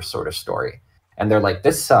Pauper sort of story. And they're like,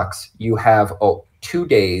 this sucks. You have 2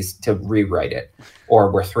 days to rewrite it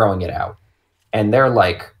or we're throwing it out. And they're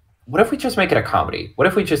like, what if we just make it a comedy? What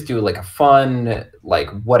if we just do like a fun, like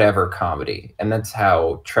whatever comedy? And that's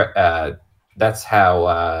how The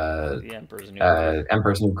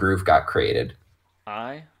Emperor's New Groove got created.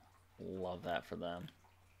 I love that for them.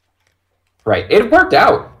 Right. It worked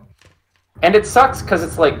out. And it sucks because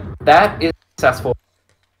it's like, that is successful.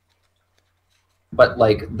 But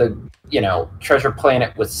like Treasure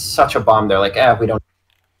Planet was such a bomb. They're like, we don't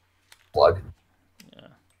plug. Yeah.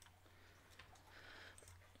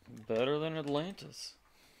 Better than Atlantis.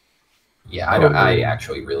 Yeah, I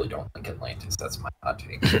actually really don't like Atlantis. That's my hot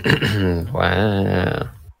take. Wow.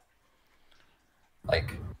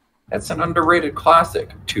 Like, that's an underrated classic.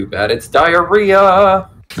 Too bad it's diarrhea.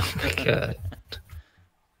 Oh my god.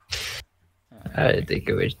 I didn't think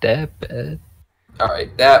it was that bad.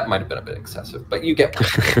 Alright, that might have been a bit excessive, but you get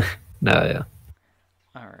one. No, yeah.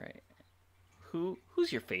 Alright.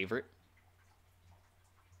 Who's your favorite?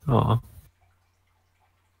 Aw.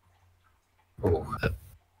 Ooh.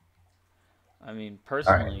 I mean,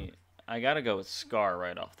 personally, I gotta go with Scar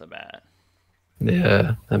right off the bat.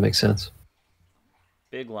 Yeah, that makes sense.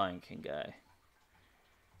 Big Lion King guy.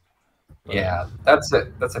 But, Yeah, that's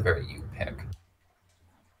a very you pick.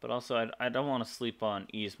 But also, I don't want to sleep on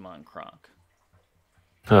Yzma and Kronk.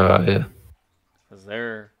 Oh, yeah. Because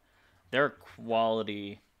they're a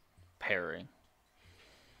quality pairing.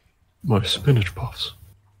 My spinach puffs.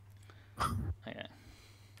 Yeah.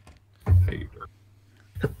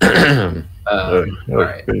 All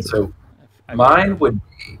right, so mine would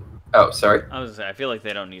be... Oh, sorry. I was gonna say, I feel like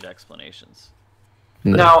they don't need explanations.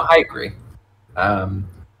 No, I agree.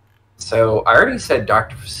 So I already said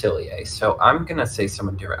Dr. Facilier, so I'm going to say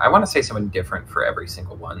someone different. I want to say someone different for every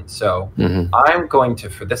single one. So I'm going to,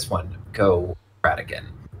 for this one, go Ratigan.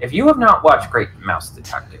 If you have not watched Great Mouse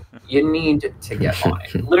Detective, you need to get on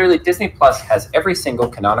it. Literally, Disney Plus has every single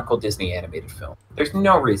canonical Disney animated film. There's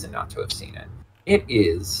no reason not to have seen it. It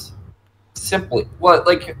is simply... Well,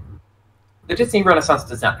 like, the Disney Renaissance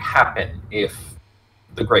does not happen if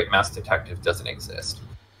the Great Mouse Detective doesn't exist.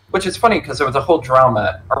 Which is funny because there was a whole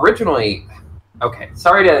drama originally. Okay,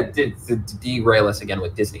 sorry to derail us again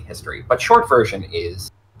with Disney history, but short version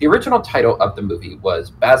is the original title of the movie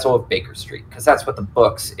was Basil of Baker Street because that's what the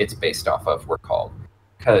books it's based off of were called.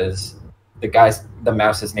 Because the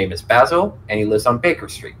mouse's name is Basil and he lives on Baker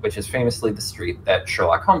Street, which is famously the street that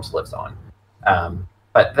Sherlock Holmes lives on.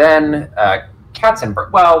 But then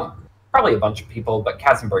Katzenberg, well, probably a bunch of people, but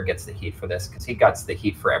Katzenberg gets the heat for this because he gets the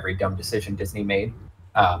heat for every dumb decision Disney made.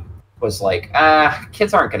 Was like,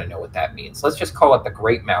 kids aren't going to know what that means. Let's just call it the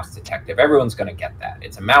Great Mouse Detective. Everyone's going to get that.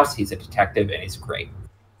 It's a mouse, he's a detective, and he's great.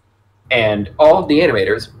 And all of the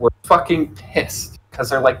animators were fucking pissed because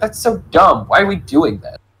they're like, that's so dumb. Why are we doing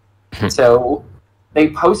this? So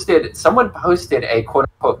someone posted a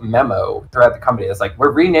quote-unquote memo throughout the company that's like,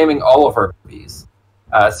 we're renaming all of our movies.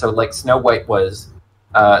 So like Snow White was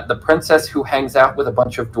the princess who hangs out with a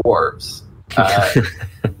bunch of dwarves.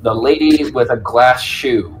 The lady with a glass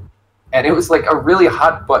shoe, and it was like a really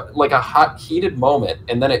heated moment,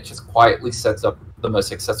 and then it just quietly sets up the most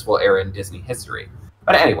successful era in Disney history.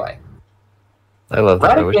 But anyway, I love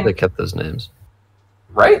that. I wish they kept those names.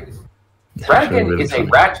 Right? Ratigan really is funny. a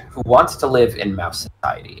rat who wants to live in mouse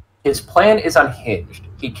society. His plan is unhinged.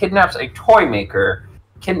 He kidnaps a toy maker,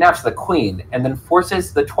 kidnaps the queen, and then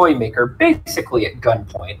forces the toy maker basically at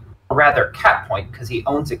gunpoint. Or rather cat point, because he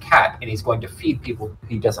owns a cat and he's going to feed people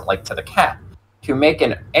he doesn't like to the cat, to make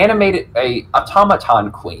an automaton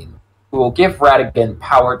queen who will give Ratigan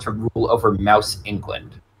power to rule over Mouse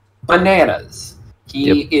England. Bananas.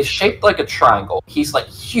 He is shaped like a triangle. He's like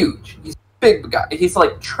huge. He's a big guy. He's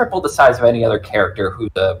like triple the size of any other character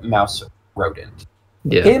who's a mouse rodent.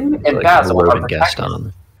 Yeah, Him and like Basil are rodent protagonists.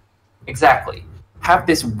 Gaston. Exactly. Have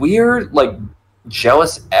this weird, like,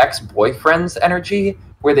 jealous ex-boyfriend's energy,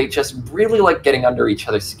 where they just really like getting under each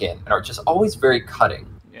other's skin and are just always very cutting.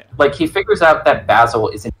 Yeah. Like, he figures out that Basil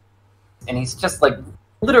isn't, and he's just like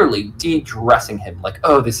literally de-dressing him, like,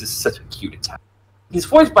 oh, this is such a cute attack. He's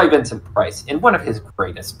voiced by Vincent Price in one of his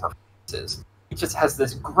greatest performances. He just has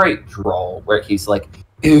this great drawl where he's like,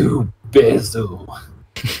 ew, Basil.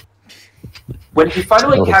 When he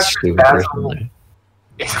finally captures Basil...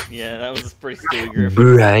 Yeah, that was pretty Stewie Griffin.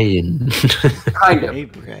 Brian. Kind of. Hey,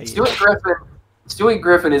 Brian. Stewie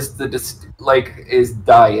Griffin is is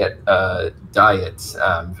diet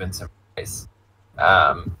Vincent Price.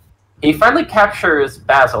 He finally captures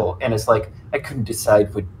Basil and is like, I couldn't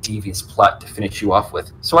decide what devious plot to finish you off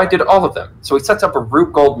with, so I did all of them. So he sets up a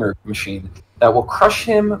Rube Goldberg machine that will crush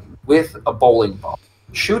him with a bowling ball,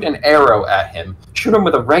 shoot an arrow at him, shoot him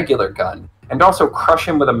with a regular gun, and also crush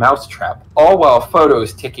him with a mousetrap, all while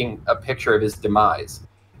photos taking a picture of his demise.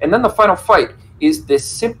 And then the final fight is this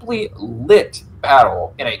simply lit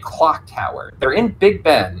battle in a clock tower. They're in Big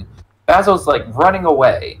Ben. Basil's like running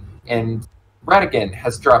away, and Ratigan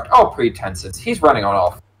has dropped all pretenses. He's running on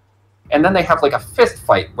all. And then they have like a fist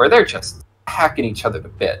fight where they're just hacking each other to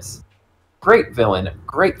bits. Great villain,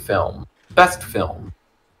 great film, best film.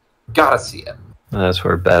 Gotta see it. That's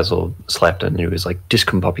where Basil slapped on you. He was like,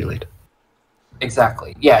 discombobulate.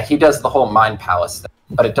 Exactly. Yeah, he does the whole Mind Palace thing,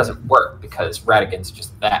 but it doesn't work because Ratigan's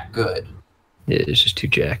just that good. Yeah, it's just too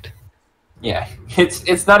jacked. Yeah,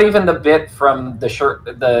 it's not even the bit from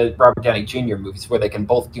the Robert Downey Jr. movies where they can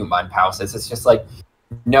both do Mind Palaces. It's just like,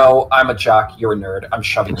 no, I'm a jock, you're a nerd, I'm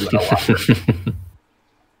shoving you in a locker.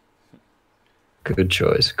 Good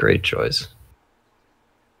choice. Great choice.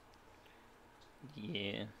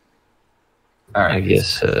 Yeah. All right. I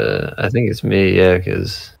guess, I think it's me, yeah,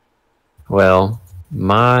 because, well,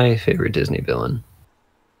 my favorite Disney villain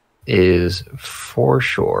is, for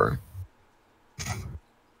sure,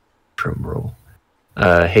 drum roll,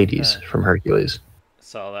 Hades from Hercules.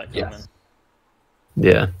 Saw that coming. Yes.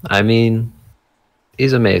 Yeah, I mean,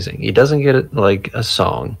 he's amazing. He doesn't get like a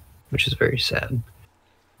song, which is very sad,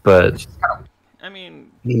 but I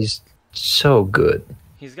mean, he's so good.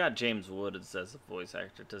 he's got James Woods as a voice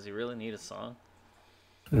actor. Does he really need a song?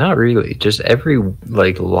 Not really. Just every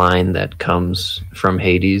like line that comes from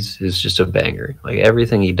Hades is just a banger. Like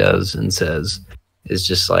everything he does and says is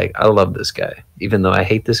just like, I love this guy. Even though I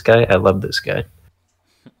hate this guy, I love this guy.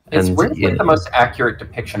 It's And, weirdly you know, the most accurate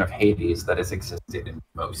depiction of Hades that has existed in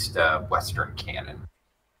most Western canon.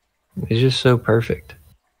 he's just so perfect.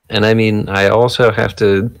 And I mean, I also have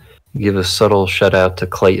to give a subtle shout out to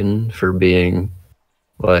Clayton for being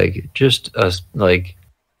like just like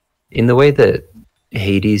in the way that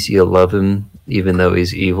Hades, you love him even though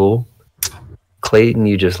he's evil. Clayton,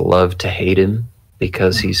 you just love to hate him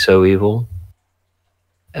because he's so evil.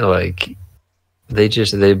 And like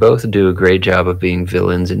they both do a great job of being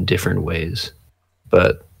villains in different ways.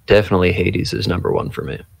 But definitely Hades is number one for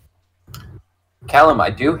me. Callum, I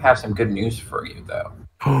do have some good news for you, though,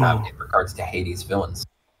 in regards to Hades villains.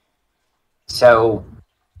 So,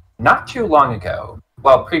 not too long ago,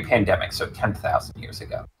 well, pre-pandemic, so 10,000 years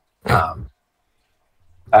ago,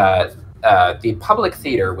 the Public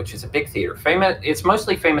Theater, which is a big theater, it's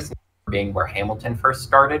mostly famous for being where Hamilton first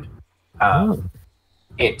started.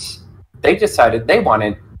 They decided they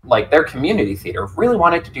wanted, like, their community theater really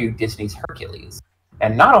wanted to do Disney's Hercules.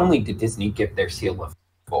 And not only did Disney give their seal of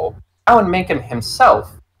approval, Alan Menken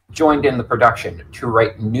himself joined in the production to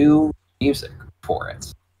write new music for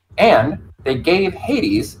it. And they gave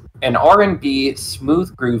Hades an R&B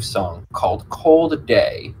smooth groove song called Cold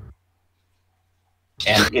Day.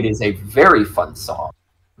 And it is a very fun song.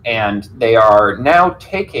 And they are now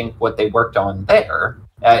taking what they worked on there.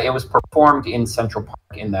 It was performed in Central Park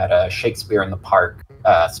in that Shakespeare in the Park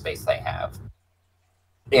space they have.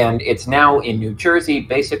 And it's now in New Jersey,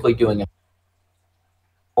 basically doing it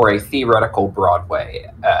for a theoretical Broadway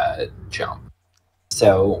jump.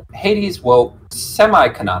 So Hades will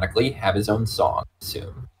semi-canonically have his own song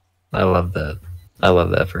soon. I love that. I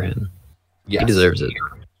love that for him. Yes. He deserves it.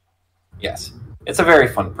 Yes. It's a very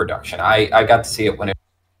fun production. I got to see it when it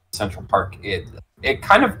was in Central Park. It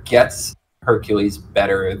kind of gets Hercules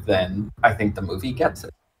better than I think the movie gets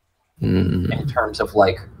it. In terms of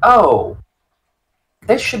like, oh,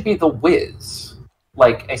 this should be The Wiz.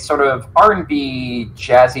 Like a sort of R&B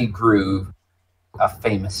jazzy groove, a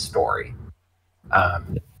famous story.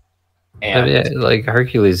 And yeah, like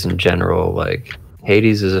Hercules in general, like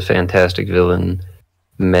Hades is a fantastic villain.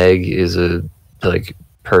 Meg is a like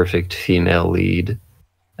perfect female lead,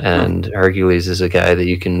 and Hercules is a guy that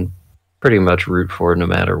you can pretty much root for no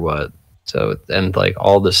matter what. So, and like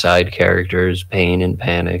all the side characters, Pain and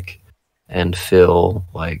Panic, and Phil.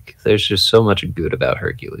 Like, there's just so much good about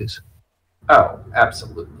Hercules. Oh,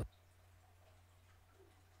 absolutely.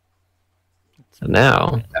 And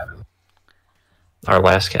now, our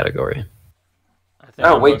last category. I think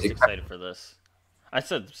I'm most excited for this. I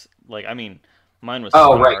said, like, I mean, mine was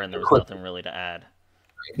star, right, and there was nothing really to add.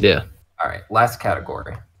 Yeah. All right, last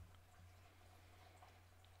category.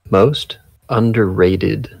 Most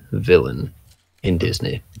underrated villain in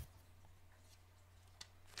Disney.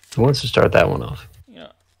 Who wants to start that one off?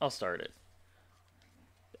 Yeah, I'll start it.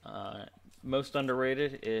 Most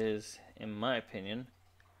underrated is, in my opinion,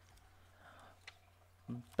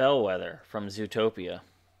 Bellwether from Zootopia.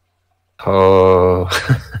 Oh,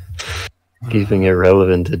 keeping it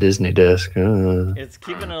relevant to Disney Desk. It's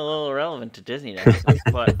keeping it a little irrelevant to Disney Desk,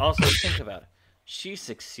 but also think about it. She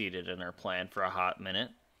succeeded in her plan for a hot minute.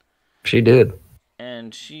 She did.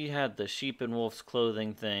 And she had the sheep in wolf's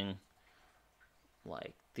clothing thing,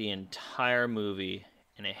 like, the entire movie,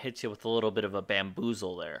 and it hits you with a little bit of a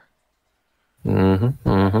bamboozle there.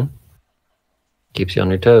 Keeps you on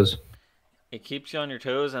your toes. It keeps you on your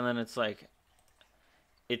toes, and then it's like,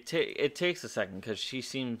 it takes a second, because she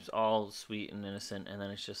seems all sweet and innocent, and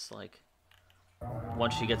then it's just like,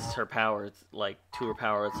 once she gets her power, it's like, to her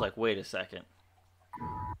power, it's like, wait a second.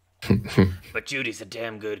 But Judy's a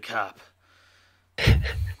damn good cop.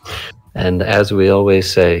 And as we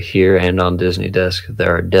always say here and on Disney Desk,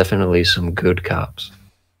 there are definitely some good cops.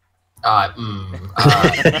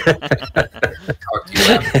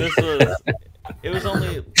 It was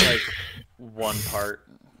only like one part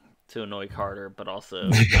to annoy Carter, but also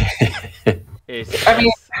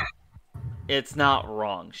it's not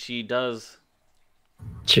wrong. She's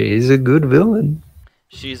a good villain.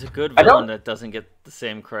 She's a good villain that doesn't get the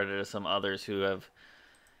same credit as some others who have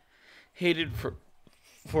hated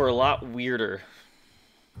for a lot weirder.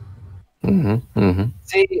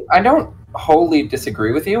 See, I don't wholly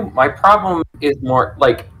disagree with you. My problem is more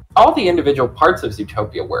like all the individual parts of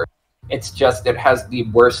Zootopia work. It's just it has the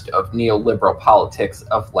worst of neoliberal politics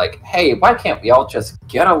of like, hey, why can't we all just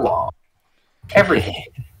get along? Everything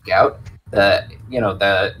out.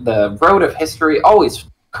 The road of history always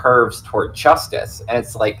curves toward justice, and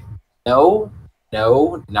it's like, no,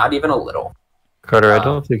 not even a little. Carter, I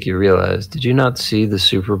don't think you realize. Did you not see the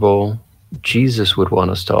Super Bowl? Jesus would want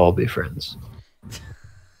us to all be friends.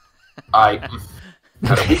 We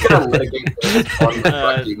could litigate this on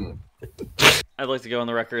fucking. I'd like to go on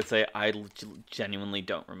the record and say I genuinely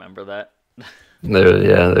don't remember that.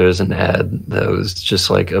 There's an ad that was just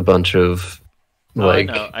like a bunch of like.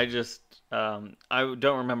 No, I just I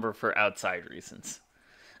don't remember for outside reasons.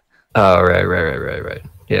 Oh, right.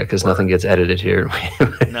 Yeah, because nothing gets edited here.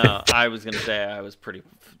 No, I was gonna say I was pretty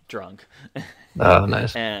drunk. Oh,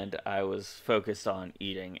 nice. And I was focused on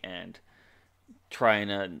eating and trying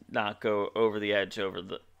to not go over the edge over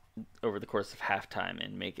the course of halftime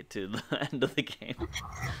and make it to the end of the game.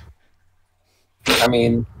 I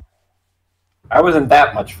mean, I wasn't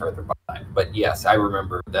that much further behind, but yes, I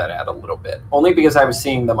remember that ad a little bit. Only because I was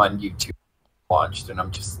seeing them on YouTube launched, and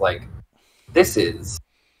I'm just like, this is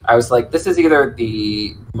either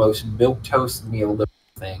the most milquetoast neoliberal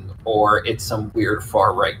thing, or it's some weird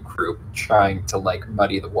far-right group trying to, like,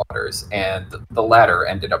 muddy the waters, and the latter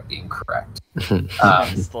ended up being correct.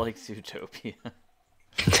 Just like Zootopia.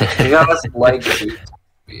 Just like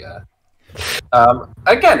Zootopia.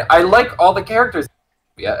 Again, I like all the characters.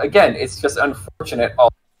 Again, it's just unfortunate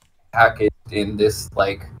all packaged in this,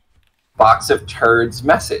 like, box of turds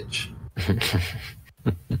message.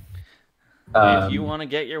 If you want to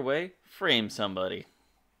get your way, frame somebody.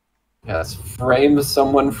 Yes, frame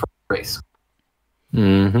someone for race.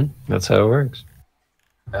 That's how it works.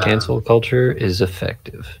 Cancel culture is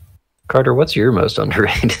effective. Carter, what's your most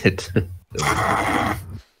underrated?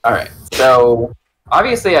 All right, so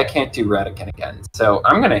obviously I can't do Radican again, so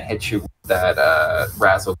I'm going to hit you with that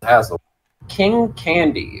Razzle Dazzle. King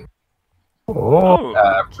Candy. King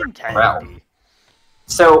Candy. Ralph.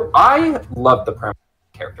 So I love the premise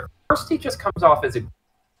of the character. First, he just comes off as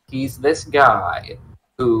he's this guy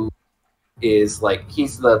who is like,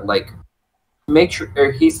 he's the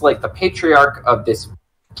patriarch of this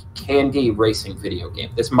candy racing video game,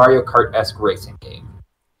 this Mario Kart-esque racing game.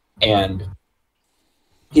 And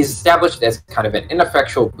he's established as kind of an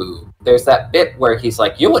ineffectual boob. There's that bit where he's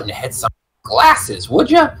like, you wouldn't hit some glasses, would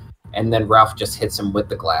you? And then Ralph just hits him with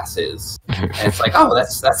the glasses. And it's like, oh,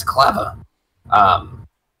 that's clever.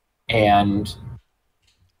 And,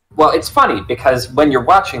 well, it's funny because when you're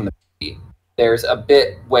watching the movie, there's a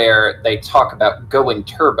bit where they talk about going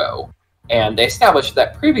turbo. And they established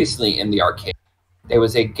that previously in the arcade, there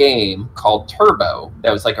was a game called Turbo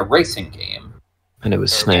that was like a racing game. And it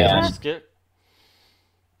was Or snails. basket.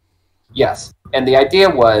 Yes, and the idea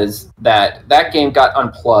was that game got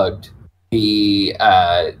unplugged. The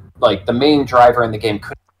the main driver in the game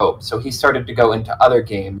couldn't cope, so he started to go into other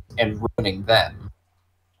games and ruining them.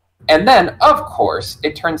 And then, of course,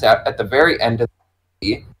 it turns out at the very end of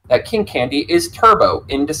the movie that King Candy is Turbo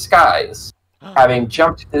in disguise, having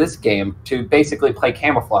jumped to this game to basically play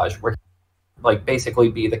camouflage, where he, basically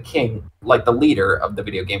be the king, the leader of the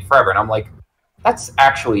video game forever. And I'm like, that's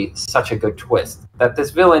actually such a good twist, that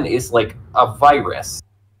this villain is like a virus.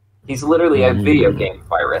 He's literally a video game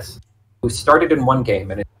virus who started in one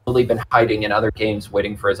game and has really been hiding in other games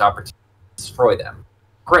waiting for his opportunity to destroy them.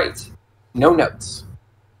 Great. No notes.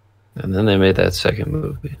 And then they made that second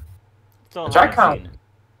movie. Which I can't.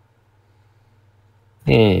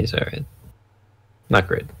 Yeah, he's alright. Not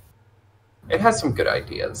great. It has some good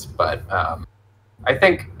ideas, but I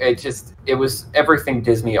think it was everything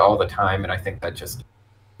Disney all the time, and I think that just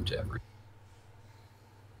to everything.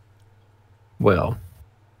 Well,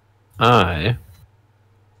 I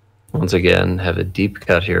once again have a deep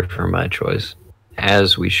cut here for my choice,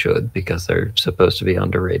 as we should, because they're supposed to be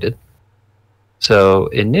underrated. So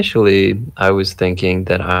initially, I was thinking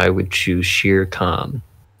that I would choose Shere Khan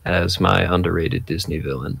as my underrated Disney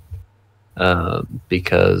villain,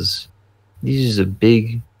 because he's a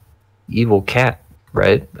big evil cat,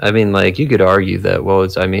 right? I mean, you could argue that, well,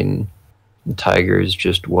 tigers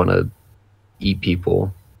just want to eat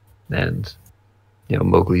people, and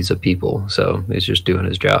Mowgli's a people, so he's just doing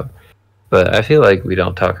his job. But I feel like we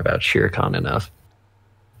don't talk about Shere Khan enough.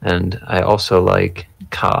 And I also like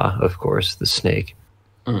Kaa, of course, the snake.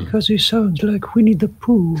 Because he sounds like Winnie the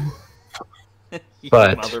Pooh.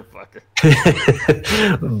 But, motherfucker.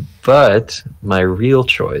 but my real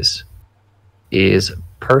choice is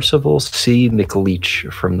Percival C.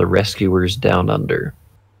 McLeach from The Rescuers Down Under,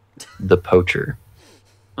 the poacher.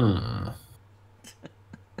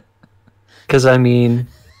 Because,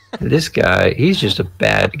 this guy, he's just a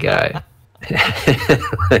bad guy.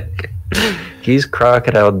 He's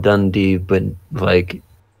Crocodile Dundee, but the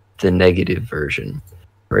negative version,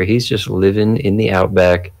 where he's just living in the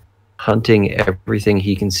outback, hunting everything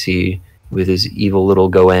he can see with his evil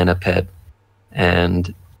little goanna pet,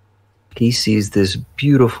 and he sees this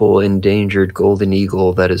beautiful endangered golden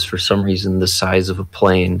eagle that is for some reason the size of a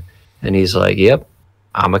plane, and he's like, yep,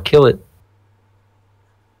 I'ma kill it.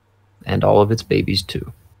 And all of its babies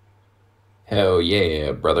too. Hell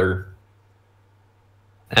yeah, brother.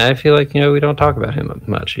 I feel like, we don't talk about him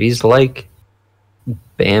much. He's like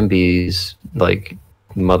Bambi's,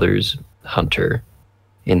 mother's hunter,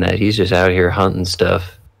 in that he's just out here hunting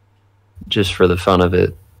stuff just for the fun of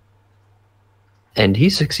it. And he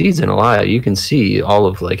succeeds in a lot. You can see all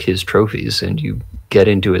of, his trophies, and you get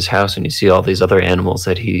into his house and you see all these other animals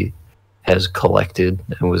that he has collected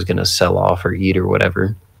and was going to sell off or eat or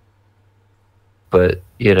whatever. But,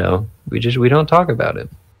 we don't talk about him.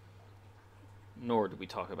 Nor do we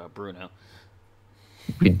talk about Bruno.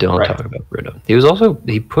 We don't talk about Bruno.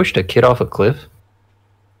 He pushed a kid off a cliff.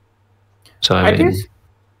 So I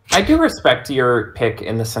do respect your pick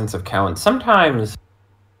in the sense of Callan. Sometimes,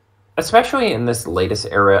 especially in this latest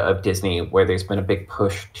era of Disney, where there's been a big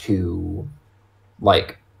push to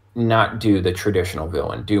not do the traditional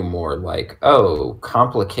villain, do more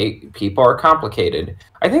people are complicated.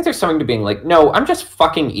 I think there's something to being no, I'm just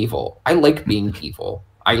fucking evil. I like being evil.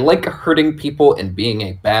 I like hurting people and being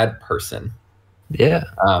a bad person. Yeah.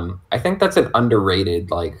 I think that's an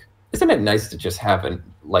underrated, isn't it nice to just have an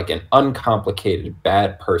uncomplicated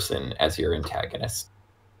bad person as your antagonist?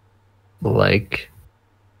 Like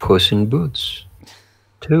Puss in Boots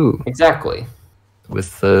 2. Exactly.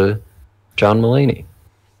 With John Mulaney.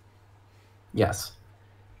 Yes.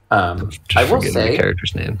 I will say the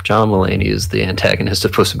character's name. John Mulaney is the antagonist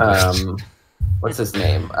of Puss in Boots. What's his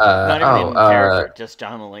name? Not even character, just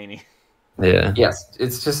John Mulaney. Yeah. Yes,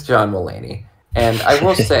 it's just John Mulaney. And I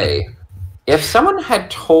will say, if someone had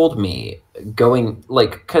told me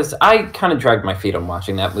because I kind of dragged my feet on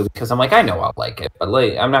watching that movie because I'm I know I'll like it, but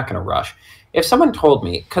I'm not going to rush. If someone told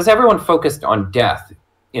me, because everyone focused on death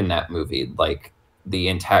in that movie, the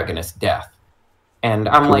antagonist death, and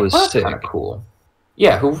I'm well, that's kind of cool.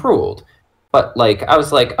 Yeah, who ruled? But I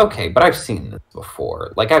was okay, but I've seen this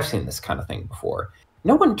before. I've seen this kind of thing before.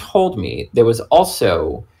 No one told me there was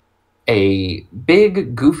also a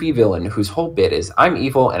big goofy villain whose whole bit is I'm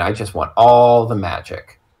evil and I just want all the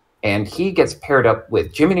magic. And he gets paired up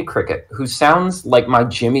with Jiminy Cricket, who sounds like my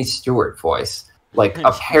Jimmy Stewart voice, a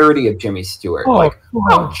parody of Jimmy Stewart. Oh,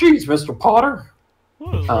 jeez, Mr. Potter.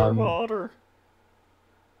 What is Potter?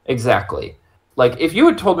 Exactly. If you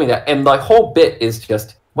had told me that, and the whole bit is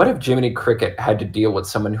just what if Jiminy Cricket had to deal with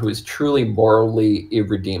someone who is truly morally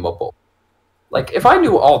irredeemable? Like, if I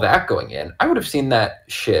knew all that going in, I would have seen that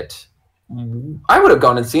shit. I would have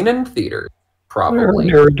gone and seen it in theaters, probably.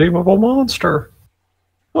 You're an irredeemable monster.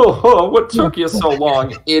 Oh, what took you so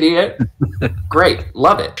long, idiot? Great,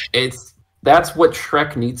 love it. That's what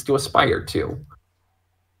Shrek needs to aspire to.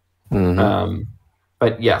 Mm-hmm.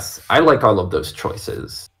 But yes, I like all of those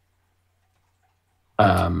choices.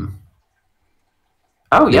 Oh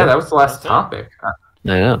yeah, that was the last topic.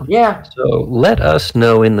 I know. Yeah. So let us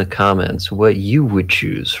know in the comments what you would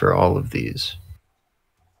choose for all of these.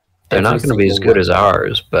 They're not going to be as good as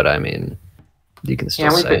ours, but I mean, you can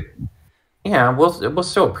still say. Yeah, we'll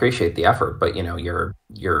still appreciate the effort, but you know, your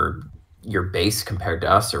base compared to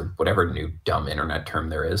us, or whatever new dumb internet term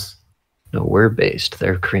there is. No, we're based.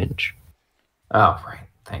 They're cringe. Oh, right.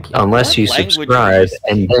 Thank you. Unless you subscribe,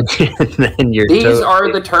 and then you're. These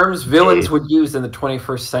are the terms villains would use in the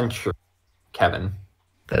 21st century, Kevin.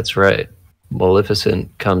 That's right.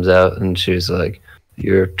 Maleficent comes out and she's like,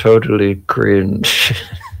 "You're totally cringe,"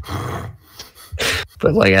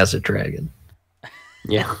 but like as a dragon.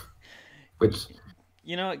 Yeah. Which.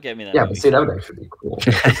 You know what? Get me that. Yeah, movie. but see, that would actually be cool.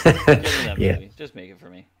 Get me that movie. Just make it for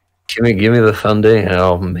me. Give me the funding, and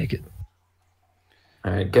I'll make it.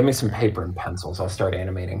 All right, give me some paper and pencils. I'll start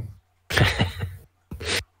animating.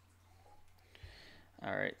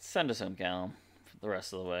 All right, send us home, Callum, for the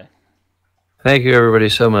rest of the way. Thank you, everybody,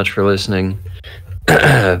 so much for listening.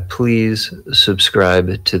 Please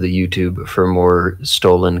subscribe to the YouTube for more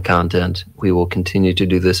stolen content. We will continue to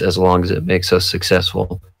do this as long as it makes us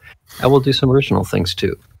successful. And we'll do some original things,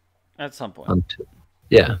 too. At some point.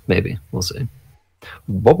 Yeah, maybe. We'll see.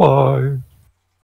 Bye-bye.